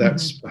 And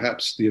that's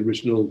perhaps the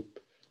original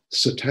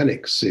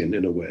satanic sin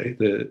in a way,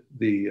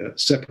 the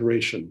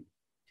separation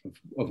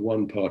of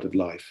one part of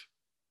life,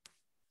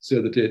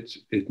 so that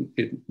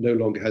it no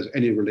longer has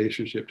any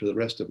relationship to the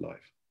rest of life.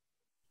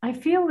 I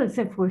feel as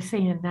if we're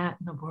seeing that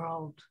in the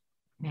world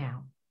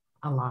now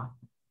a lot.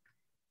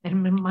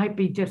 And it might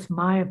be just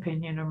my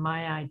opinion or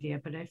my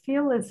idea, but I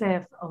feel as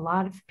if a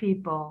lot of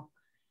people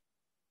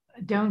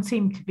don't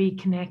seem to be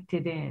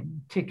connected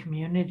in to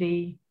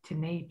community, to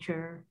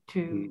nature,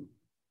 to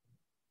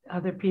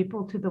other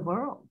people, to the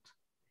world.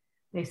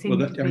 They seem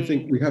to be... I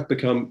think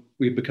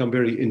we've become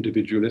very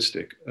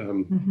individualistic.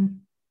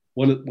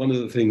 One of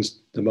the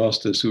things the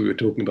masters who we were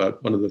talking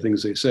about, one of the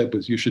things they said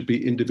was you should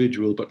be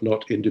individual but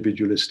not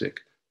individualistic.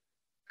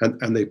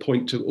 And they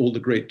point to all the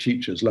great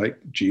teachers like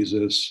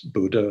Jesus,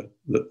 Buddha,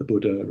 the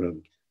Buddha,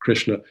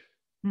 Krishna.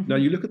 Now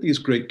you look at these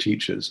great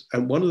teachers,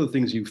 and one of the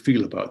things you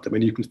feel about them,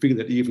 and you can feel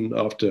that even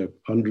after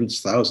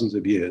hundreds, thousands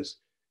of years,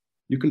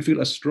 you can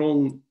feel a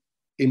strong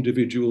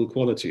individual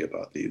quality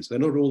about these. They're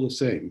not all the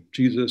same.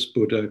 Jesus,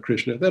 Buddha,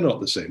 Krishna, they're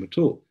not the same at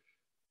all.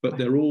 But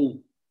they're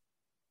all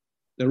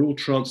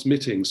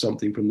transmitting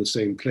something from the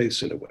same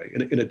place in a way,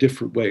 in a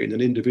different way, in an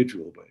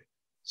individual way.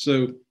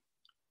 So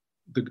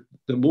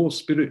the more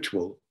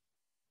spiritual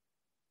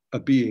a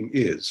being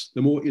is,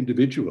 the more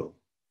individual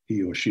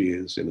he or she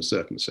is in a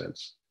certain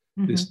sense.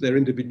 Their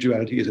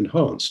individuality is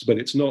enhanced, but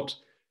it's not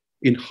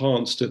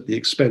enhanced at the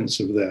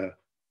expense of their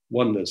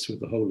oneness with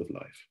the whole of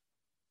life.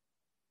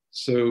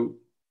 So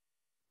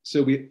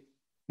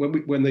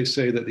when they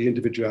say that the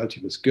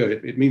individuality must go,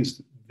 it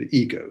means the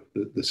ego,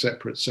 the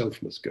separate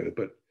self must go,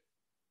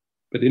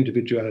 but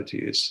individuality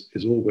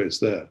is always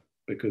there,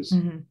 because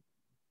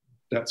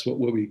that's what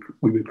we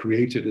were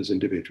created as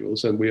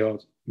individuals, and we are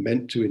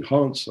meant to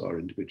enhance our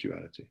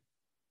individuality.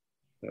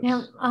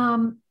 Now,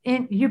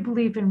 and you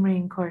believe in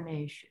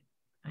reincarnation.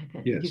 I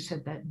think you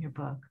said that in your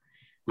book.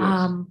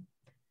 Yes.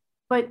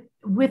 But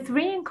with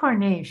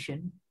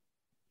reincarnation,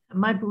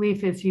 my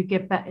belief is you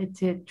get back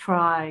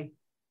to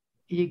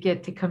you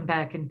get to come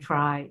back and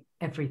try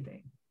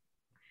everything.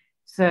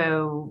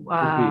 So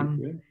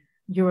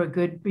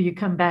you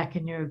come back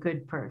and you're a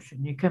good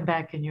person. You come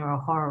back and you're a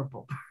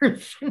horrible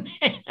person.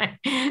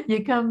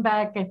 You come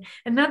back and,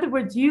 in other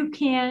words, you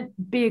can't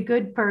be a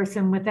good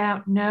person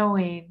without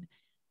knowing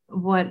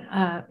what,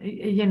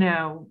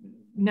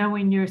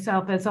 knowing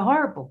yourself as a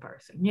horrible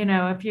person.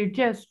 If you're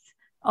just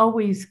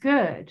always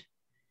good,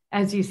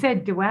 as you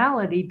said,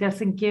 duality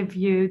doesn't give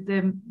you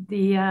the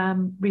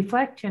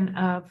reflection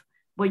of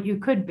what you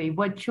could be,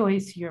 what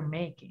choice you're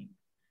making.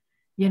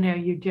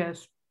 You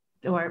just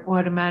or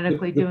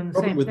automatically doing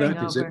the same thing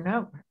over and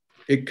over.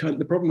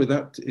 The problem with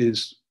that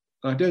is,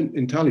 I don't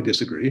entirely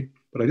disagree,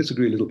 but I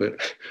disagree a little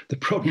bit. The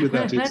problem with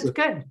that is that's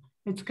good.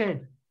 It's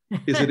good.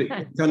 Is that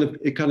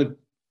it kind of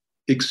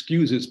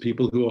excuses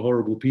people who are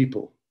horrible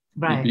people.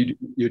 Right.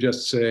 You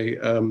just say,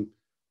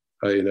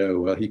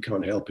 well, he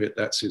can't help it.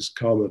 That's his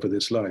karma for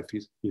this life.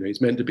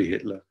 He's meant to be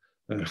Hitler.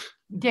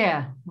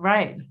 Yeah,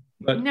 right.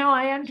 But, no,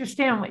 I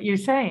understand what you're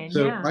saying.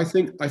 So yeah. I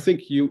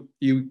think you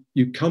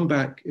come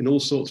back in all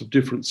sorts of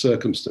different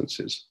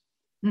circumstances,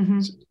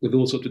 with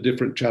all sorts of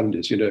different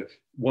challenges.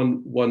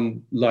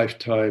 One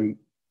lifetime,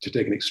 to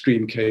take an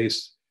extreme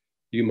case,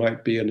 you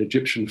might be an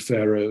Egyptian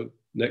pharaoh.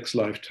 Next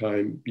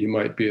lifetime, you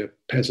might be a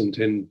peasant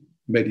in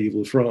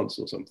medieval France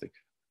or something.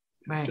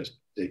 Right. Just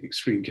take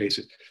extreme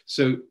cases.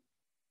 So,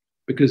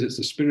 because it's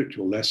the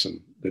spiritual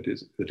lesson that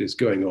is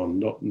going on,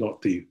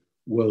 not the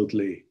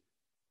worldly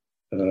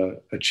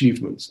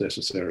achievements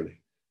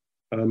necessarily.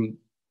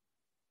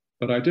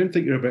 But I don't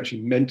think you're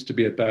actually meant to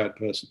be a bad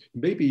person.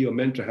 Maybe you're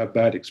meant to have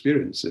bad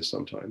experiences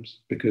sometimes,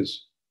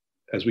 because,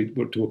 as we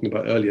were talking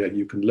about earlier,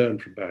 you can learn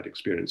from bad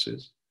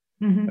experiences,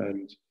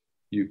 and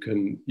you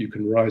can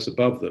rise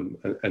above them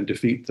and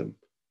defeat them.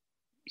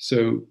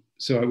 So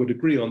I would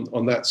agree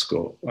on that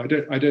score. I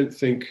don't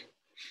think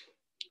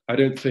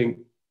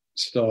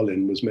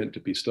Stalin was meant to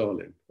be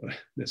Stalin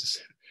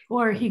necessarily.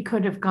 Or he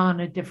could have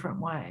gone a different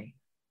way.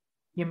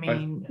 You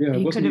mean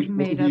he could have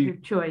made other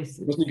choices?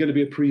 Wasn't he going to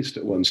be a priest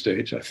at one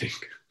stage, I think?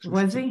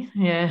 Was he?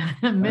 Yeah.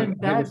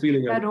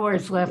 That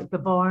horse left the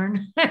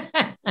barn.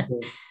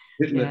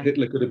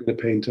 Hitler could have been a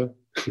painter.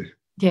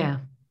 Yeah.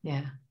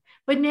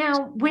 But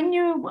now, when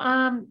you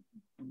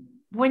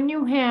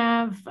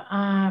have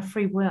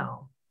free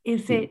will,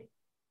 is it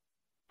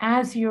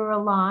as you're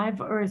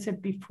alive, or is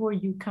it before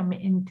you come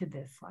into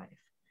this life?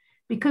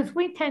 Because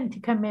we tend to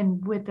come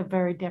in with a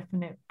very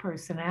definite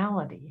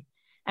personality,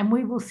 and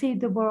we will see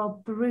the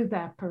world through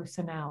that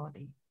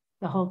personality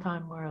the whole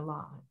time we're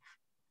alive.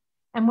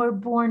 and we're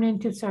born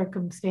into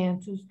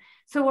circumstances.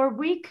 So are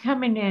we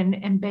coming in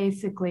and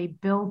basically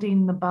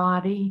building the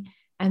body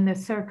and the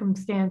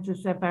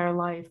circumstances of our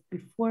life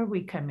before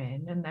we come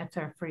in? And that's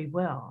our free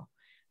will.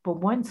 But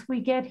once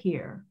we get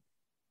here,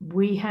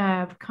 we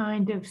have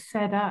kind of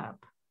set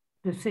up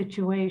the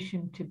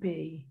situation to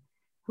be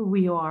who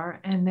we are,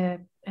 and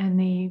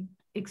the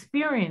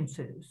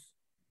experiences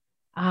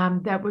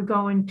that we're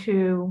going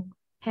to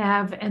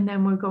have, and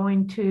then we're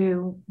going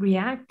to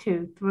react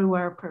to through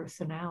our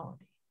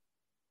personality.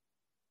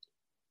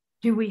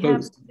 Do we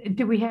have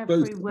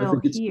both. free will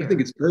here? I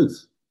think it's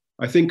both.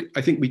 I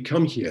think we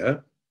come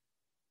here.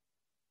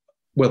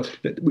 Well,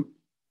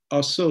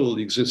 our soul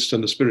exists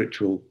in the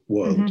spiritual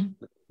world,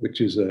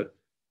 which is a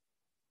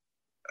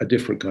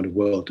different kind of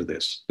world to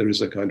this. There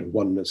is a kind of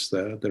oneness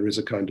there. There is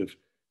a kind of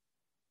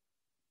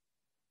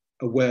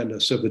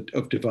awareness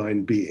of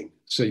divine being.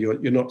 So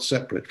you're not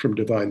separate from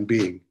divine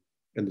being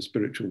in the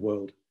spiritual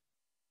world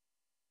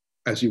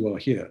as you are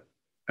here.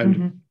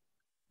 And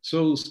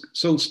souls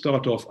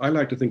start off, I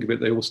like to think of it,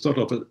 they will start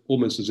off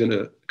almost as in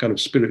a kind of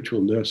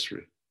spiritual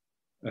nursery.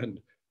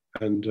 And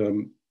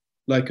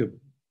like a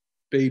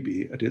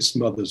baby at its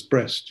mother's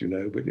breast,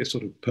 with this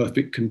sort of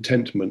perfect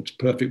contentment,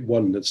 perfect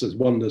oneness. There's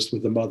oneness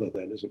with the mother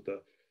then, isn't there?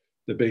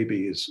 The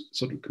baby is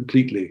sort of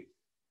completely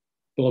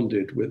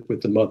bonded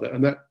with the mother.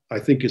 And that, I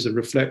think, is a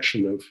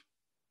reflection of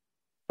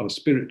our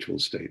spiritual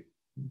state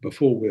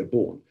before we're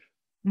born.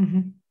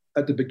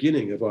 At the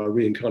beginning of our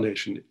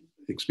reincarnation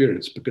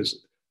experience,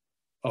 because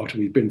after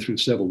we've been through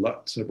several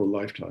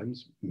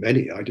lifetimes,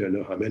 many, I don't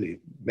know how many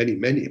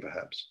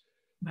perhaps,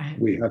 right,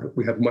 we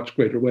have much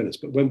greater awareness.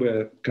 But when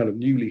we're kind of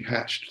newly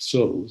hatched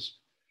souls,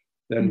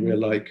 then we're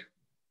like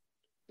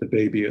the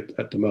baby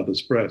at the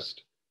mother's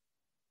breast.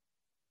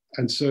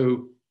 And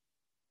so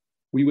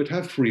we would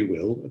have free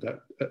will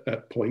at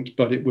that point,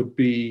 but it would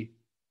be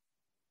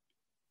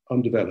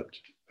undeveloped.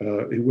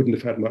 It wouldn't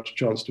have had much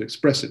chance to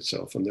express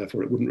itself, and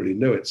therefore it wouldn't really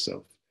know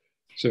itself.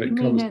 So it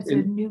comes as a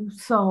new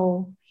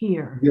soul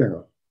here.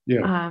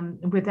 Yeah.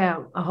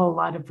 Without a whole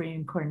lot of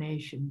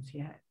reincarnations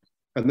yet.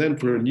 And then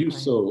for a new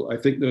soul, I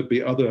think there'd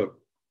be other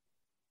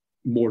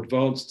more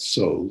advanced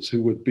souls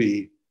who would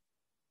be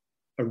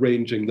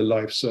arranging the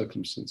life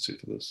circumstances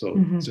for the soul.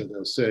 So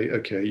they'll say,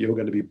 okay, you're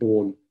going to be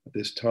born at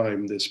this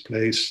time, this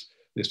place,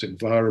 this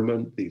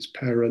environment, these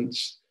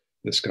parents,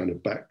 this kind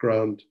of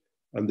background,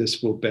 and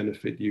this will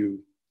benefit you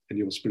in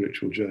your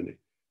spiritual journey.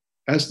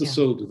 As the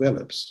soul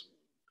develops,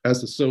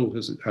 as the soul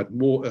has had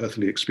more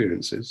earthly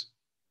experiences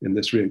in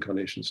this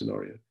reincarnation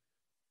scenario,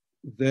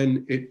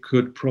 then it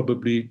could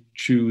probably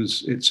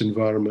choose its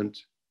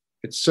environment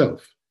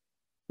itself.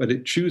 But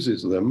it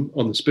chooses them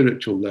on the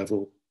spiritual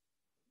level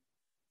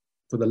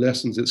for the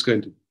lessons it's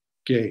going to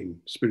gain,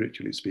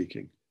 spiritually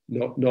speaking,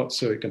 not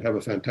so it can have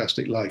a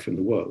fantastic life in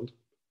the world.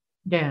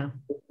 Yeah.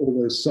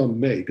 Although some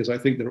may, because I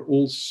think there are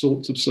all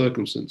sorts of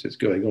circumstances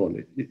going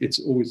on. It's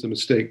always a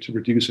mistake to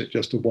reduce it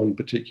just to one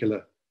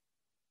particular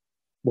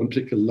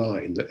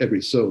line, that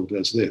every soul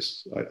does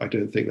this. I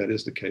don't think that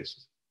is the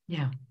case.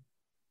 Yeah.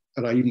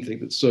 And I even think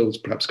that souls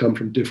perhaps come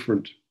from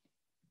different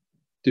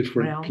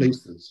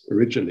places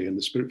originally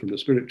from the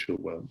spiritual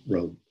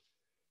realm.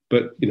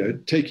 But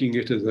taking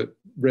it as a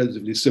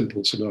relatively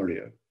simple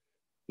scenario,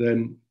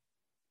 then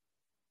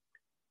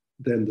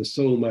the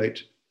soul might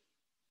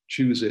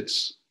choose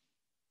its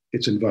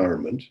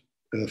environment,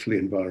 earthly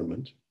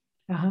environment,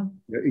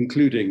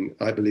 including,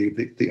 I believe,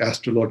 the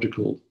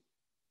astrological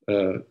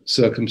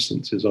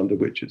circumstances under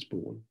which it's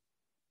born.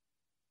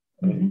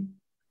 And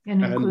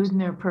including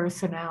their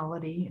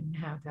personality and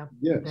how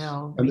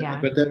they'll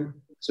react. But then,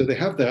 so they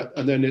have that,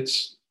 and then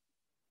it's,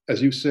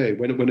 as you say,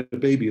 when a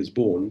baby is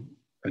born,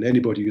 and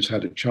anybody who's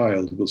had a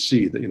child will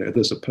see that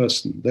there's a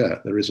person there.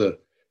 It's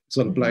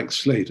not a blank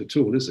slate at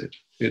all, is it?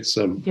 It's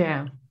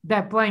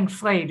that blank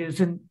slate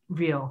isn't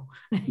real.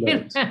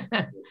 No,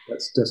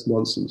 that's just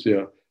nonsense.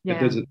 Yeah.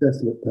 There's a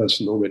definite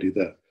person already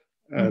there,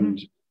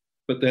 and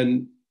but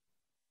then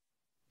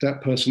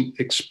that person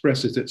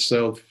expresses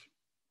itself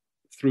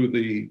through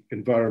the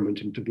environment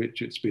into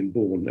which it's been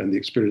born and the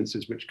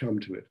experiences which come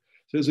to it.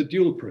 So there's a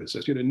dual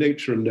process,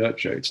 nature and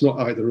nurture. It's not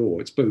either or,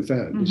 it's both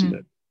and, isn't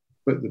it?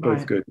 But they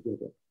both go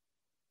together.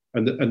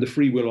 And the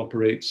free will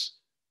operates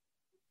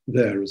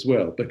there as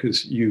well,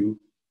 because you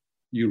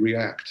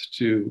react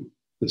to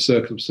the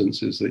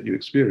circumstances that you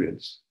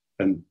experience.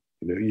 And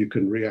you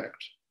can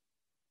react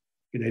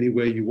in any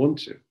way you want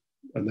to.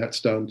 And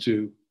that's down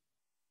to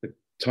the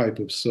type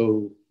of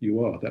soul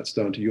you are. That's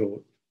down to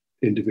your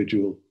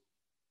individual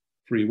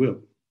free will.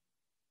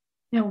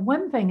 Now,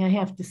 one thing I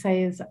have to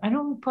say is I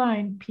don't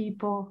find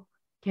people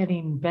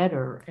getting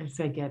better as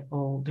they get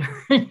older.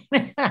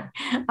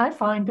 I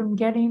find them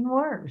getting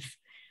worse.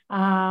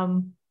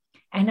 And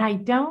I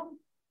don't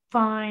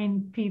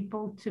find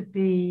people to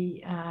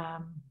be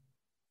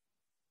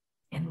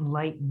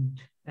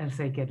enlightened as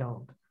they get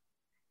older.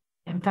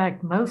 In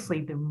fact,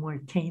 mostly they're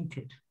more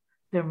tainted.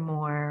 They're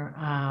more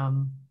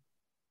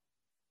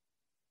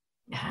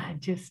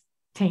just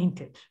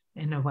tainted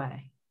in a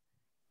way.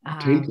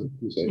 tainted,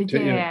 you say.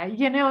 Yeah,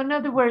 in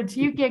other words,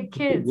 you get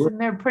kids and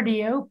they're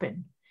pretty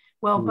open.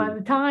 Well, by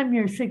the time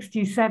you're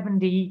 60,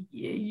 70,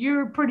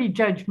 you're pretty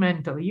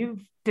judgmental.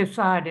 You've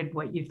decided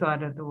what you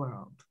thought of the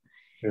world.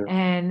 Yeah.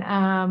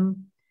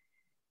 And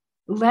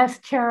less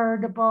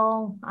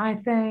charitable, I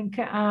think.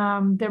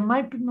 There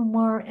might be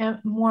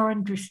more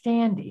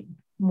understanding,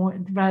 more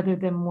rather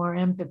than more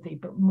empathy,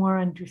 but more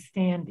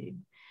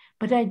understanding.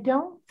 But I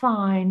don't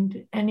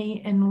find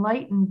any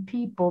enlightened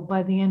people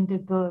by the end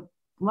of the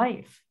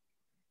life.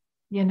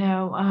 I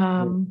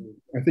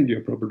think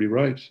you're probably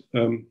right.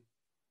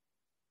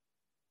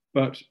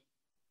 But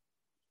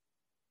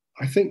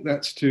I think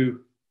that's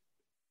to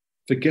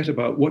forget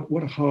about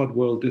what a hard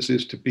world this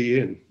is to be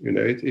in.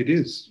 It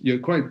is. You're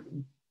quite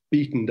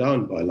beaten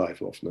down by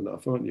life often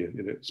enough, aren't you?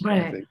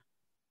 Right. I think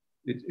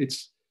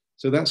it's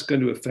so that's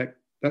going to affect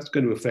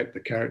the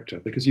character,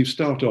 because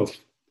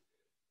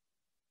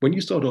when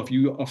you start off,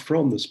 you are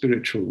from the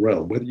spiritual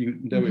realm, whether you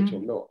know it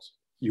or not.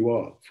 You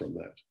are from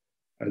that,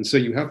 and so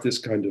you have this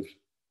kind of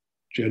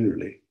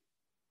generally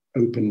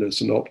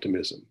openness and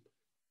optimism,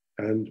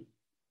 and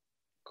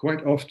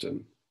quite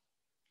often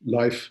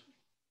life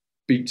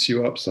beats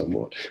you up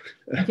somewhat.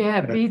 Yeah,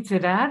 it beats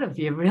it out of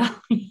you, really.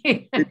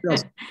 It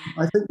does.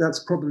 I think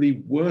that's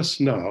probably worse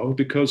now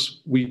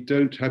because we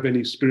don't have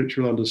any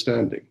spiritual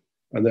understanding,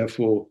 and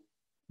therefore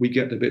we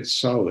get a bit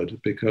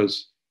soured,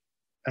 because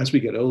as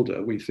we get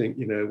older, we think,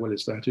 well,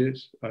 is that it?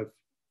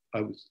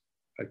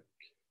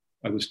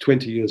 I was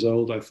 20 years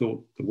old. I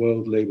thought the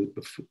world lay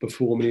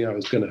before me. I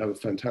was going to have a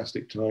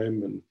fantastic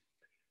time,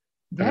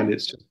 and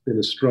it's just been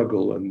a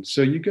struggle. And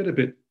so you get a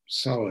bit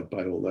soured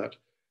by all that.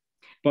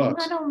 But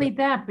not only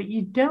that, but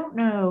you don't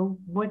know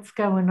what's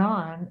going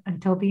on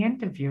until the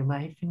end of your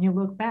life, and you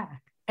look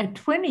back. At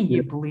 20,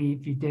 you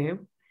believe you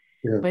do.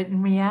 Yeah. But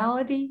in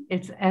reality,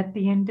 it's at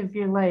the end of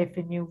your life,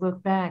 and you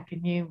look back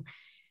and you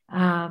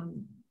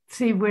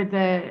see where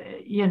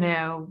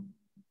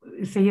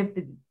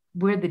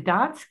where the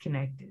dots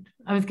connected.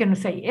 I was going to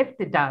say if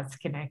the dots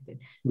connected,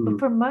 but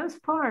for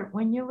most part,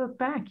 when you look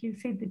back, you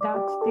see the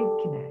dots did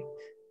connect.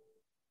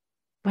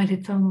 But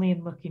it's only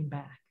in looking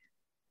back.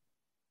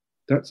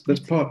 That's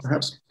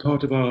perhaps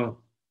part of our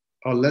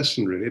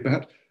lesson, really.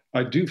 But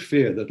I do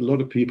fear that a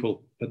lot of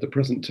people at the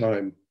present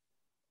time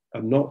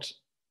are not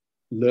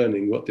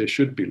learning what they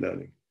should be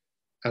learning.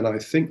 And I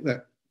think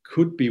that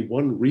could be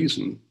one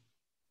reason,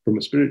 from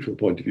a spiritual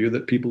point of view,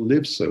 that people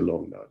live so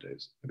long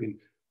nowadays. I mean,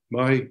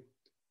 my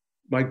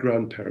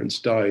grandparents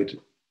died,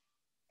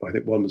 I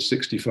think one was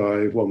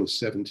 65, one was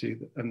 70,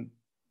 and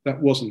that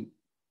wasn't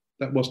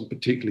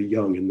particularly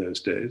young in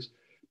those days.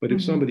 But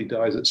if somebody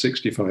dies at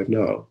 65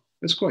 now,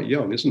 it's quite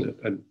young, isn't it?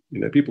 And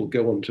people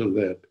go on till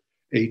they're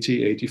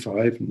 80,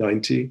 85,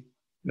 90,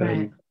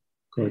 right.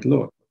 Quite a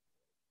lot.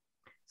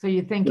 So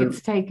you think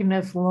it's taken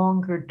us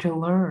longer to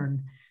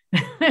learn,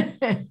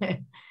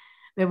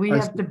 that we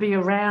have to be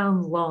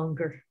around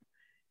longer?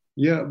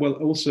 Yeah, well,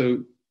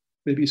 also,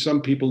 maybe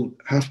some people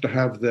have to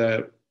have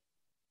their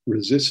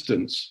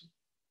resistance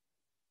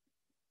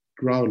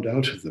ground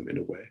out of them in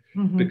a way,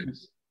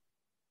 because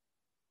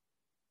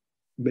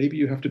maybe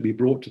you have to be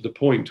brought to the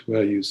point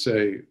where you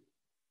say,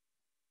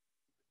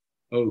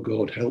 oh,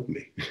 God, help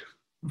me.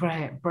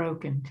 Right,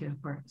 broken to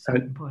a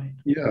certain point.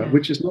 Yeah,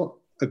 which is not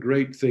a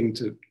great thing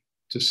to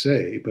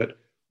say, but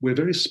we're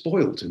very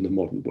spoiled in the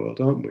modern world,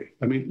 aren't we?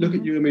 I mean, look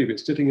at you and me. We're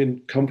sitting in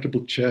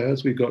comfortable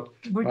chairs. We're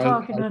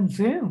talking on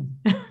Zoom.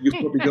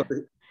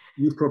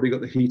 You've probably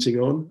got the heating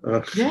on.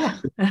 Yeah.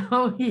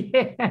 Oh,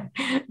 yeah.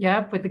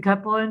 Yep, with a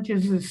couple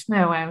inches of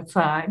snow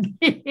outside.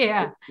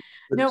 Yeah.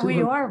 No,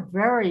 we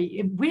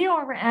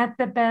are at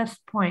the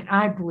best point,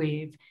 I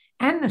believe,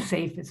 and the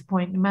safest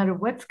point, no matter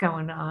what's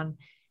going on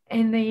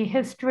in the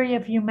history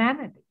of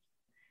humanity.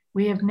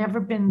 We have never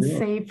been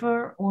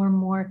safer or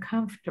more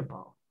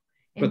comfortable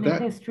in the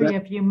history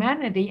of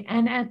humanity.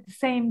 And at the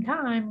same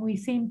time, we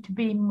seem to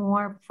be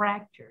more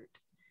fractured.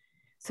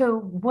 So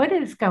what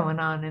is going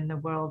on in the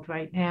world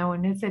right now?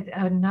 And is it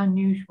an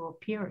unusual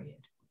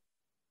period?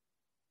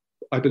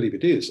 I believe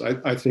it is.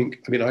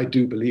 I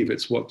do believe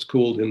it's what's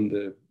called in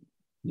the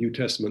New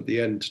Testament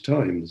the end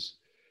times.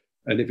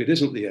 And if it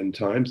isn't the end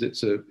times,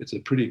 it's a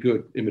pretty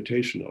good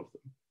imitation of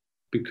them,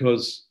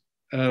 because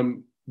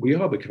we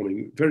are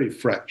becoming very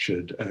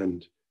fractured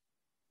and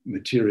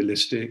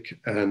materialistic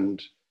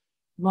and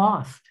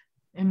lost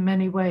in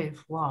many ways.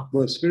 Lost.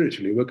 Well,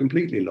 spiritually, we're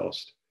completely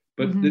lost.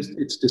 But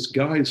it's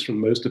disguised from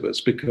most of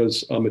us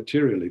because our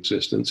material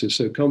existence is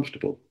so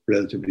comfortable,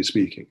 relatively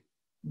speaking.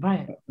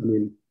 Right. I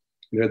mean,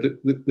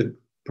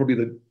 probably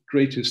the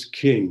greatest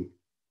king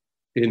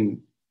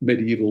in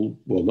medieval,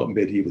 well, not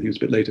medieval, he was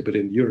a bit later, but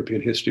in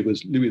European history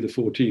was Louis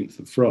XIV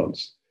of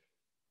France,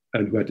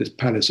 and who had this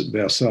palace at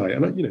Versailles.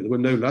 And, there were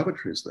no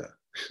lavatories there.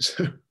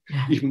 So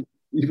even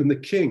the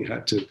king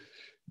had to...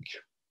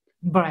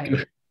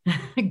 Right.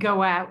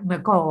 Go out in the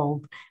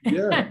cold.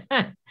 Yeah.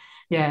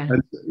 Yeah.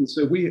 And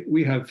so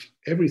we have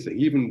everything.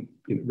 Even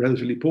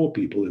relatively poor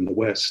people in the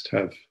West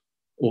have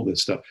all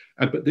this stuff.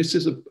 But this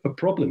is a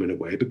problem in a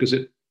way, because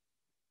it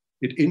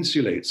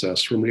insulates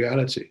us from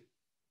reality.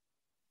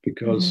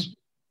 because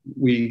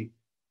we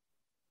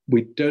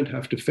don't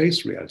have to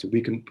face reality.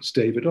 We can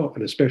stave it off,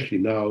 and especially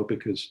now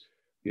because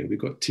we've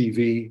got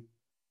TV.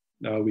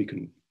 Now we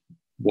can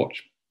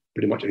watch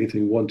pretty much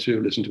anything we want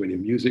to, listen to any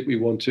music we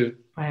want to.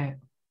 Right.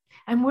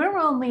 And we're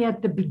only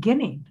at the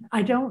beginning.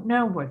 I don't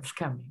know what's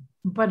coming,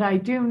 but I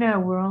do know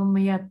we're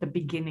only at the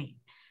beginning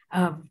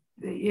of,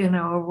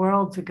 our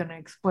worlds are going to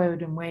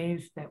explode in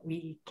ways that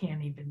we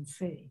can't even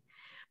see.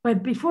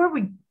 But before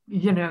we,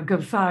 go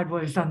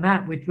sideways on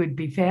that, which would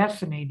be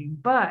fascinating,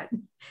 but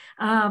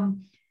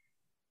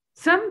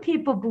some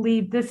people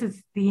believe this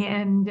is the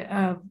end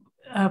of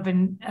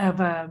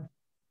a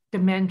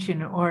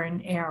dimension or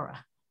an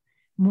era,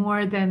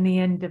 more than the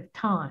end of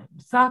time.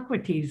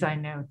 Socrates, I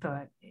know,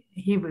 thought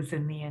he was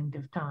in the end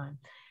of time.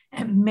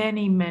 And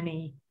many,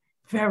 many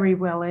very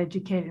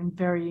well-educated and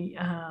very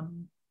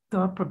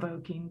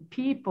thought-provoking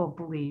people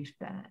believed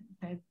that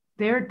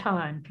their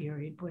time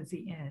period was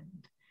the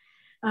end.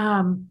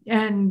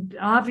 And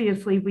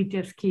obviously, we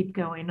just keep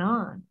going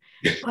on.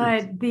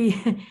 But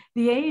the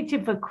age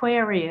of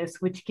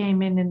Aquarius, which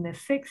came in the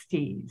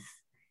 60s,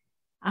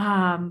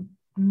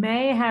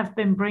 may have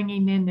been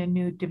bringing in a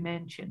new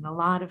dimension. A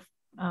lot of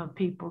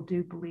people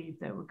do believe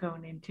that we're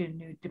going into a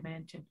new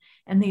dimension,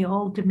 and the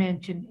old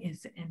dimension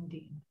is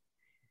ending.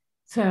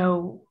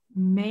 So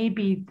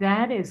maybe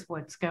that is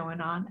what's going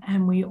on,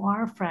 and we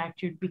are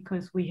fractured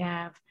because we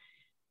have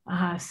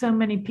so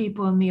many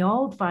people in the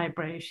old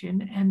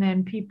vibration, and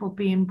then people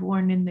being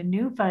born in the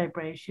new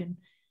vibration.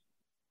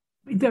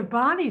 Their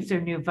bodies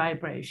are new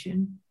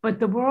vibration, but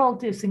the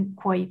world isn't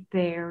quite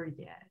there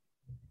yet.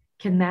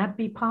 Can that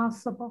be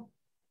possible?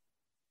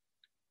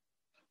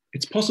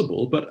 It's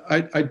possible, but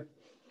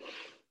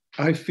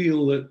I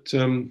feel that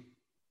the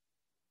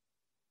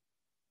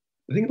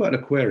thing about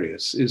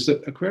Aquarius is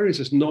that Aquarius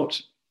is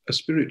not a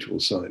spiritual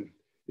sign.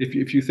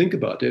 If you think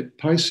about it,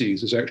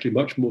 Pisces is actually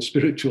much more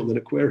spiritual than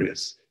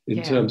Aquarius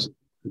in terms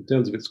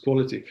of its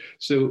quality.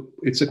 So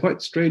it's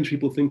quite strange,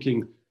 people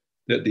thinking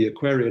that the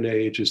Aquarian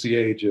age is the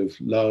age of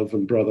love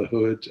and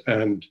brotherhood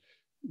and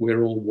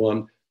we're all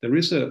one. There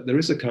is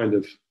a kind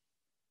of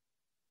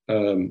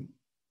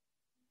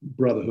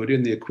brotherhood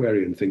in the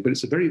Aquarian thing, but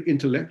it's a very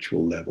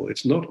intellectual level.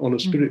 It's not on a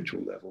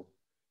spiritual level.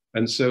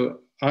 And so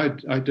I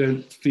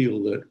don't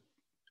feel that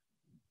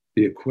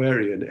the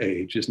Aquarian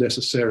age is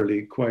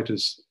necessarily quite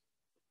as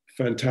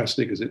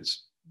fantastic as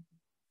it's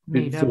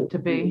made up to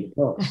be. In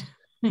the past.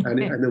 And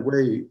in a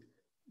way,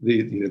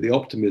 the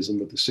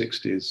optimism of the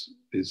 60s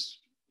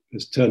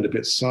has turned a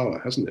bit sour,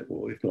 hasn't it?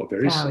 Or if not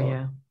very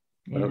sour.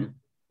 Yeah.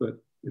 But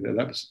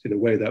that was, in a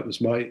way, that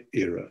was my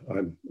era.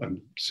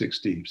 I'm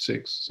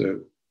 66,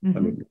 so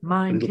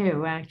mine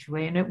too,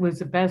 actually, and it was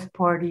the best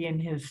party in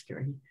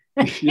history.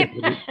 It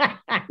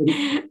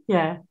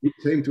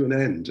came to an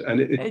end, and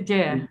it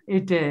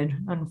did.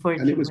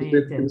 Unfortunately, and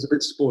it was a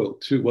bit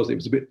spoiled too,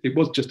 wasn't it? It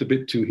was just a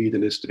bit too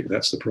hedonistic.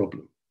 That's the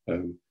problem.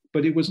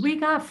 But it was. We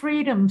got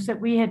freedoms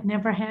that we had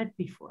never had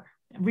before.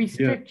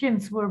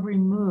 Restrictions were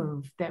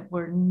removed that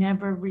were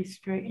never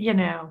restricted.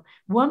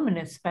 Women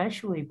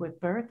especially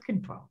with birth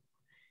control.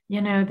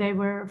 They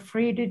were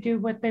free to do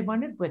what they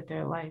wanted with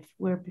their life,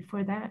 where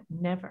before that,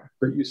 never.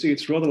 But you see,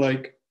 it's rather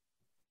like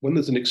when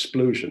there's an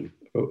explosion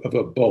of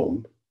a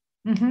bomb,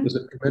 there's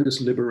a tremendous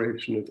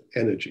liberation of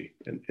energy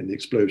in the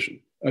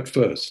explosion at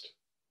first.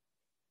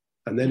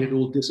 And then it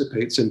all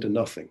dissipates into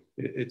nothing.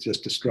 It's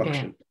just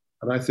destruction. Yeah.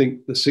 And I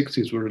think the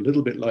 60s were a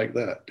little bit like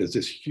that. There's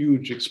this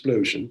huge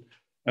explosion,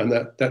 and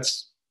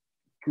that's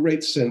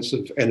great sense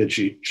of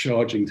energy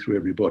charging through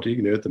everybody,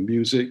 the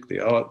music, the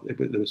art, it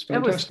was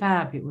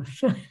fantastic. It was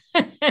fabulous.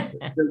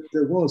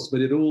 there was,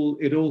 but it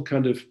all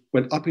kind of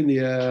went up in the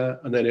air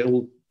and then it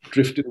all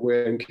drifted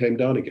away and came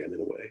down again in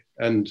a way.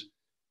 And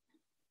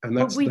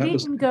that's, but we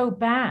didn't go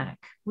back.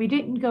 We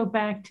didn't go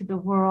back to the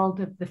world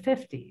of the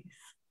 50s.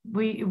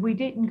 We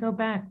didn't go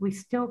back. We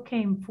still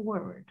came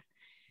forward.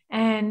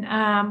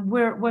 And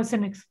where it was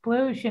an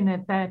explosion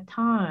at that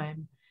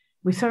time,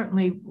 we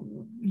certainly,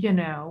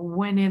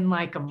 went in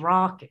like a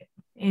rocket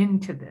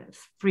into this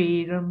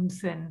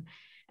freedoms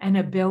and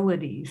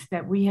abilities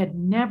that we had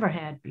never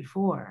had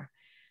before.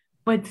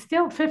 But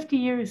still 50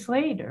 years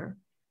later,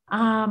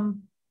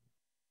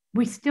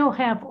 we still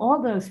have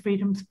all those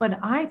freedoms, but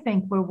I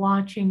think we're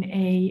watching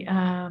a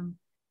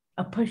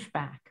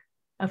pushback,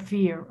 a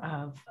fear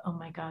of, oh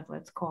my God,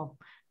 let's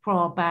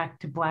crawl back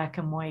to black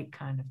and white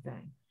kind of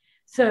thing.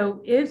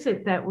 So is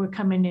it that we're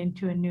coming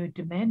into a new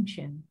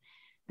dimension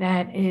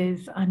that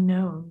is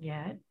unknown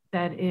yet,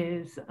 that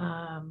is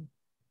an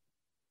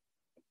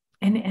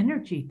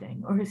energy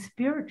thing or a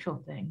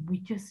spiritual thing? We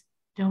just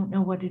don't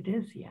know what it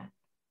is yet.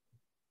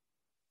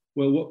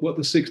 Well, what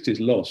the 60s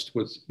lost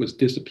was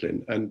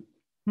discipline, and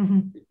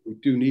we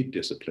do need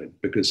discipline,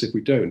 because if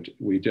we don't,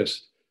 we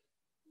just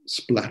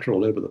splatter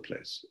all over the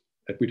place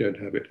if we don't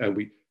have it.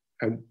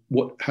 And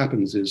what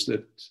happens is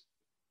that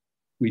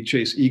we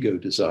chase ego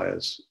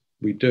desires.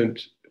 We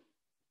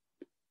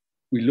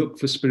look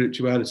for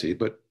spirituality,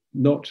 but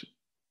not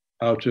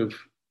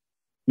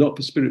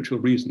for spiritual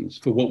reasons,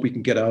 for what we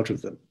can get out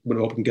of them, what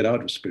we can get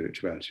out of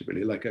spirituality,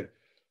 really, like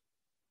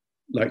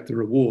like the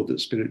reward that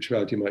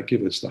spirituality might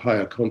give us, the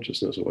higher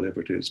consciousness or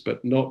whatever it is,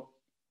 but not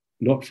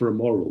for a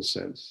moral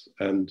sense.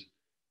 And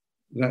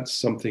that's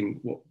something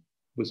what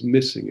was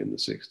missing in the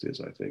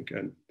 60s, I think,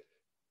 and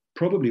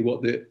probably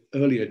what the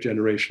earlier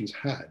generations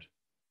had.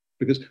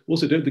 Because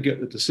also, don't forget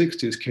that the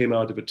 60s came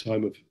out of a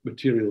time of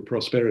material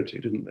prosperity,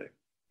 didn't they?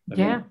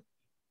 Yeah.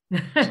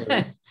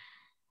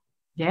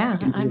 Yeah.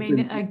 I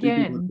mean,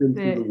 again, through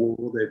the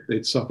war,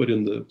 they'd suffered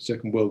in the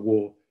Second World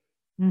War.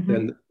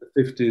 Then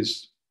the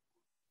 50s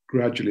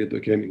gradually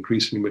became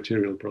increasingly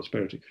material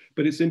prosperity.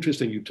 But it's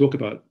interesting you talk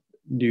about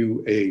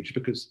new age,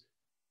 because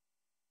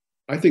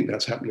I think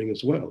that's happening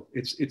as well.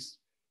 It's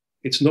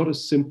not a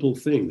simple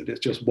thing that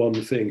it's just one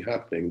thing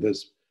happening.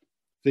 There's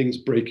things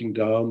breaking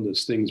down,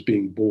 there's things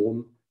being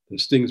born,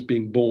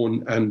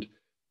 and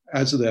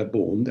as they're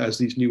born, as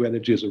these new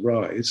energies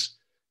arise,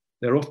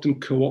 they're often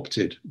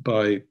co-opted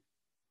by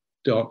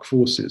dark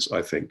forces,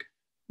 I think.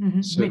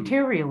 So,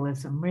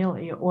 materialism,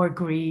 really, or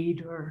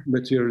greed, or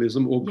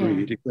materialism or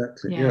greed,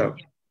 exactly. Yeah.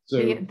 So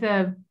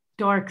the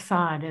dark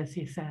side, as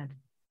you said,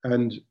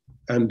 and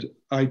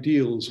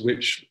ideals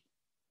which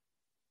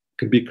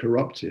can be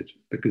corrupted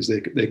because they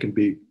can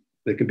be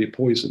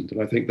poisoned,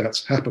 and I think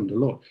that's happened a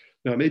lot.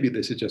 Now, maybe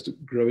this is just a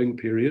growing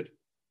period,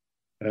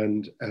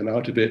 and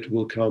out of it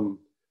will come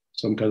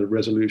some kind of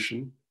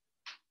resolution,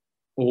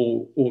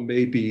 or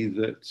maybe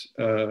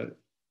that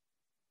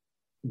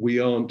we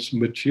aren't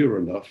mature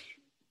enough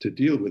to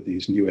deal with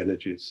these new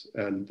energies,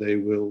 and they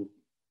will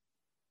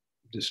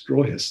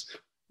destroy us.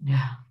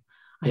 Yeah,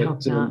 I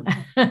hope not.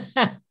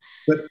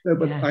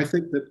 but I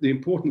think that the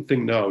important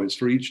thing now is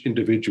for each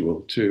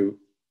individual to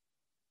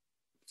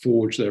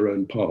forge their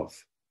own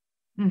path.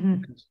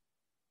 Because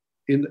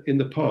in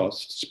the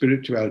past,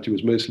 spirituality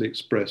was mostly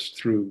expressed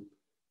through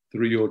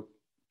your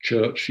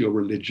church, your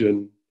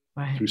religion,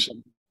 through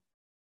something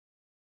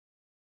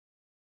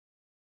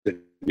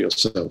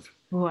yourself.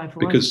 Oh, I've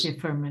lost you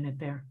for a minute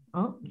there.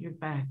 Oh, you're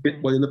back.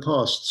 Well, in the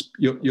past,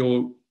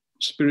 your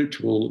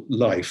spiritual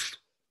life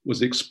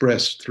was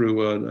expressed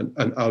through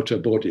an outer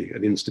body,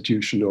 an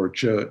institution or a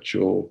church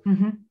or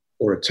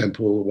a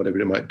temple or whatever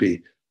it might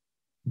be.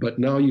 But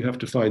now you have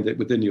to find it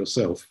within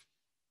yourself.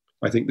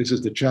 I think this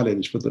is the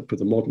challenge for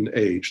the modern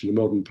age and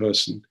the modern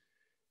person,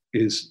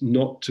 is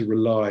not to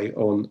rely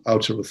on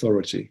outer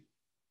authority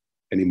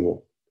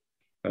anymore.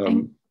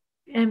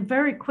 And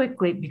very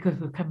quickly, because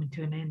we're coming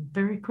to an end,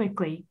 very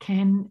quickly,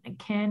 can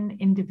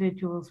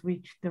individuals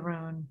reach their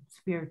own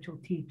spiritual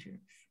teachers?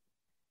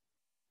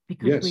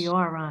 Because we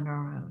are on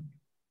our own.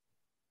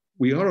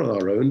 We are on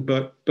our own,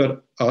 but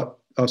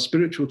our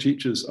spiritual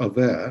teachers are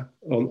there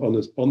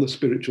on the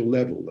spiritual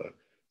level, though.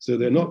 So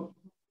they're not.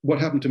 What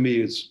happened to me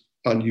is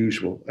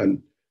unusual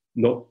and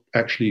not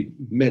actually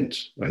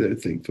meant, I don't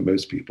think, for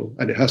most people.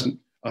 And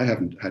I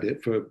haven't had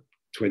it for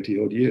 20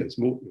 odd years,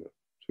 more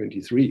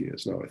 23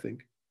 years now, I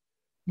think.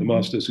 The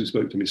masters who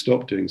spoke to me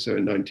stopped doing so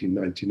in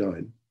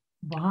 1999.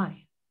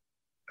 Why?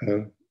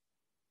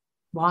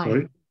 Why?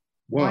 Sorry?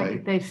 Why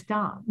did they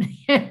stop?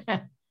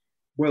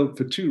 Well,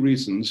 for two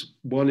reasons.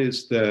 One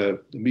is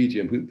the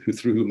medium who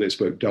through whom they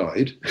spoke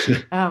died.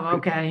 Oh,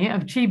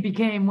 okay. She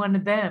became one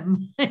of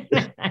them.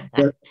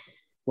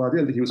 Well, I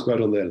don't think he was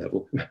quite on their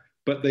level.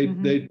 But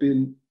they'd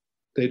been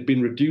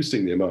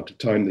reducing the amount of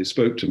time they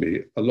spoke to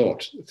me a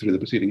lot through the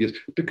preceding years,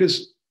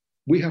 because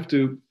we have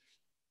to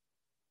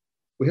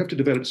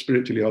develop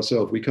spiritually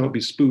ourselves. We can't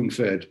be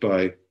spoon-fed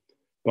by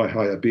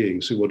higher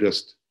beings who will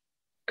just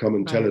come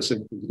and tell us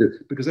something to do,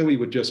 because then we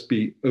would just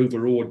be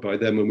overawed by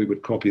them and we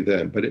would copy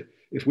them. But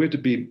if we're to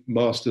be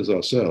masters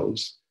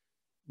ourselves,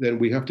 then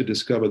we have to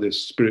discover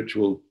this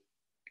spiritual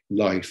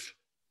life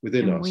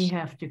within us. We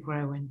have to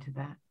grow into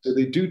that. So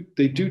they do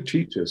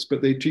teach us,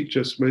 but they teach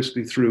us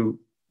mostly through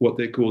what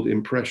they called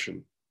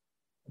impression.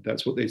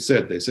 That's what they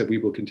said. They said, we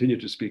will continue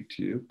to speak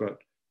to you, but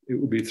it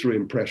will be through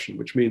impression,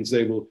 which means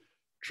they will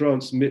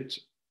transmit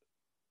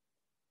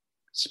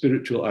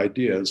spiritual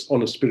ideas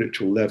on a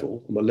spiritual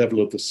level, on the level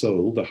of the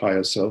soul, the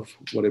higher self,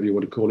 whatever you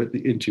want to call it,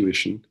 the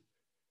intuition.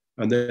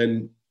 And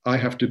then I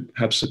have to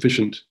have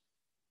sufficient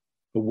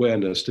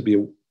awareness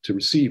to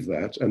receive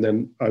that. And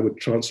then I would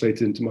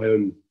translate it into my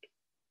own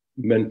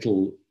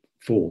mental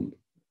form.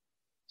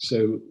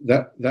 So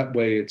that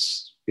way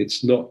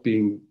it's not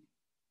being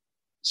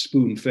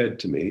spoon-fed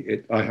to me.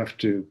 I have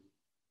to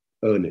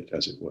earn it,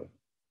 as it were.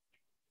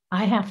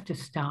 I have to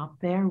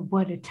stop there.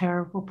 What a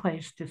terrible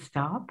place to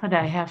stop, but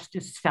I have to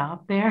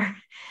stop there.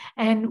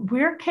 And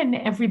where can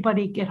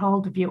everybody get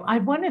hold of you? I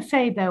want to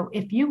say, though,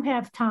 if you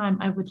have time,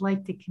 I would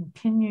like to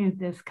continue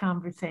this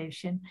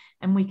conversation,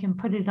 and we can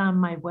put it on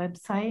my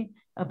website,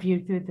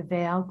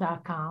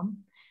 aviewthroughtheveil.com.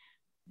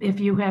 If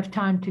you have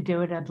time to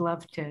do it, I'd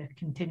love to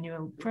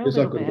continue for a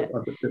little bit.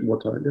 I've got a bit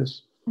more time,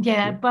 yes.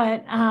 Yeah,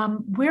 but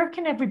where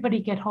can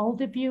everybody get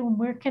hold of you, and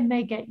where can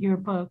they get your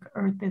book,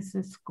 Earth is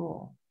a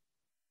School?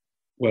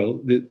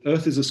 Well, the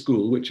Earth is a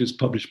School, which is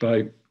published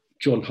by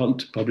John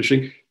Hunt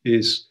Publishing,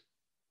 is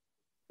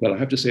Well, I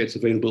have to say it's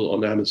available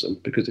on Amazon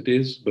because it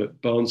is,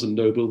 but Barnes and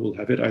Noble will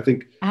have it. I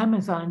think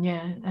Amazon,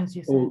 yeah, as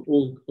you said.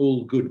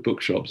 All good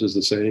bookshops is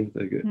the same.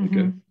 They go.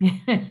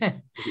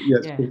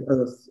 Yes, Yeah.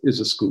 Earth is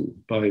a School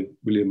by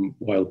William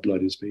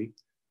Wildblood is me,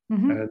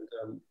 and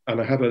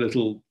I have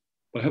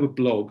a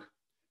blog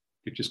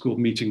which is called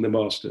Meeting the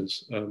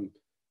Masters.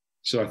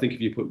 So I think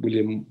if you put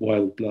William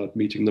Wildblood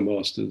Meeting the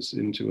Masters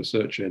into a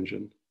search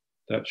engine,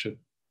 that should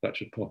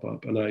pop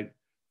up. And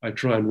I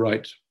try and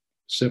write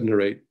 7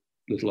 or 8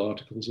 little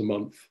articles a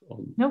month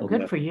on. No,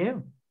 good that. for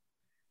you.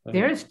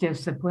 There's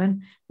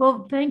discipline.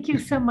 Well, thank you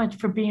so much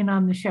for being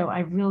on the show. I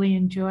really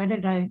enjoyed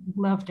it. I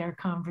loved our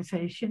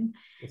conversation.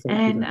 Well,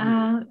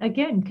 and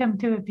again, come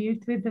to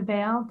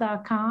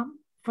aviewthroughtheveil.com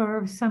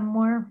for some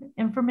more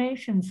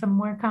information, some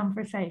more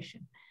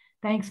conversation.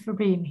 Thanks for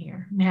being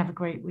here and have a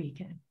great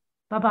weekend.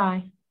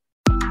 Bye-bye.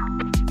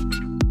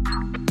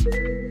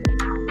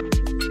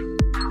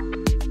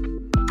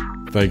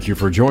 Thank you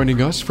for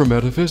joining us for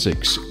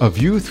Metaphysics, A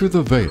View Through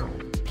the Veil.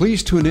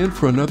 Please tune in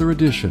for another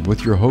edition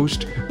with your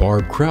host,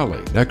 Barb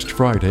Crowley, next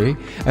Friday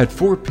at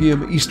 4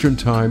 p.m. Eastern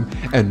Time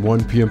and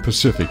 1 p.m.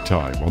 Pacific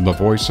Time on the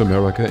Voice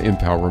America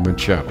Empowerment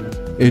Channel.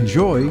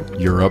 Enjoy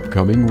your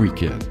upcoming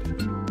weekend.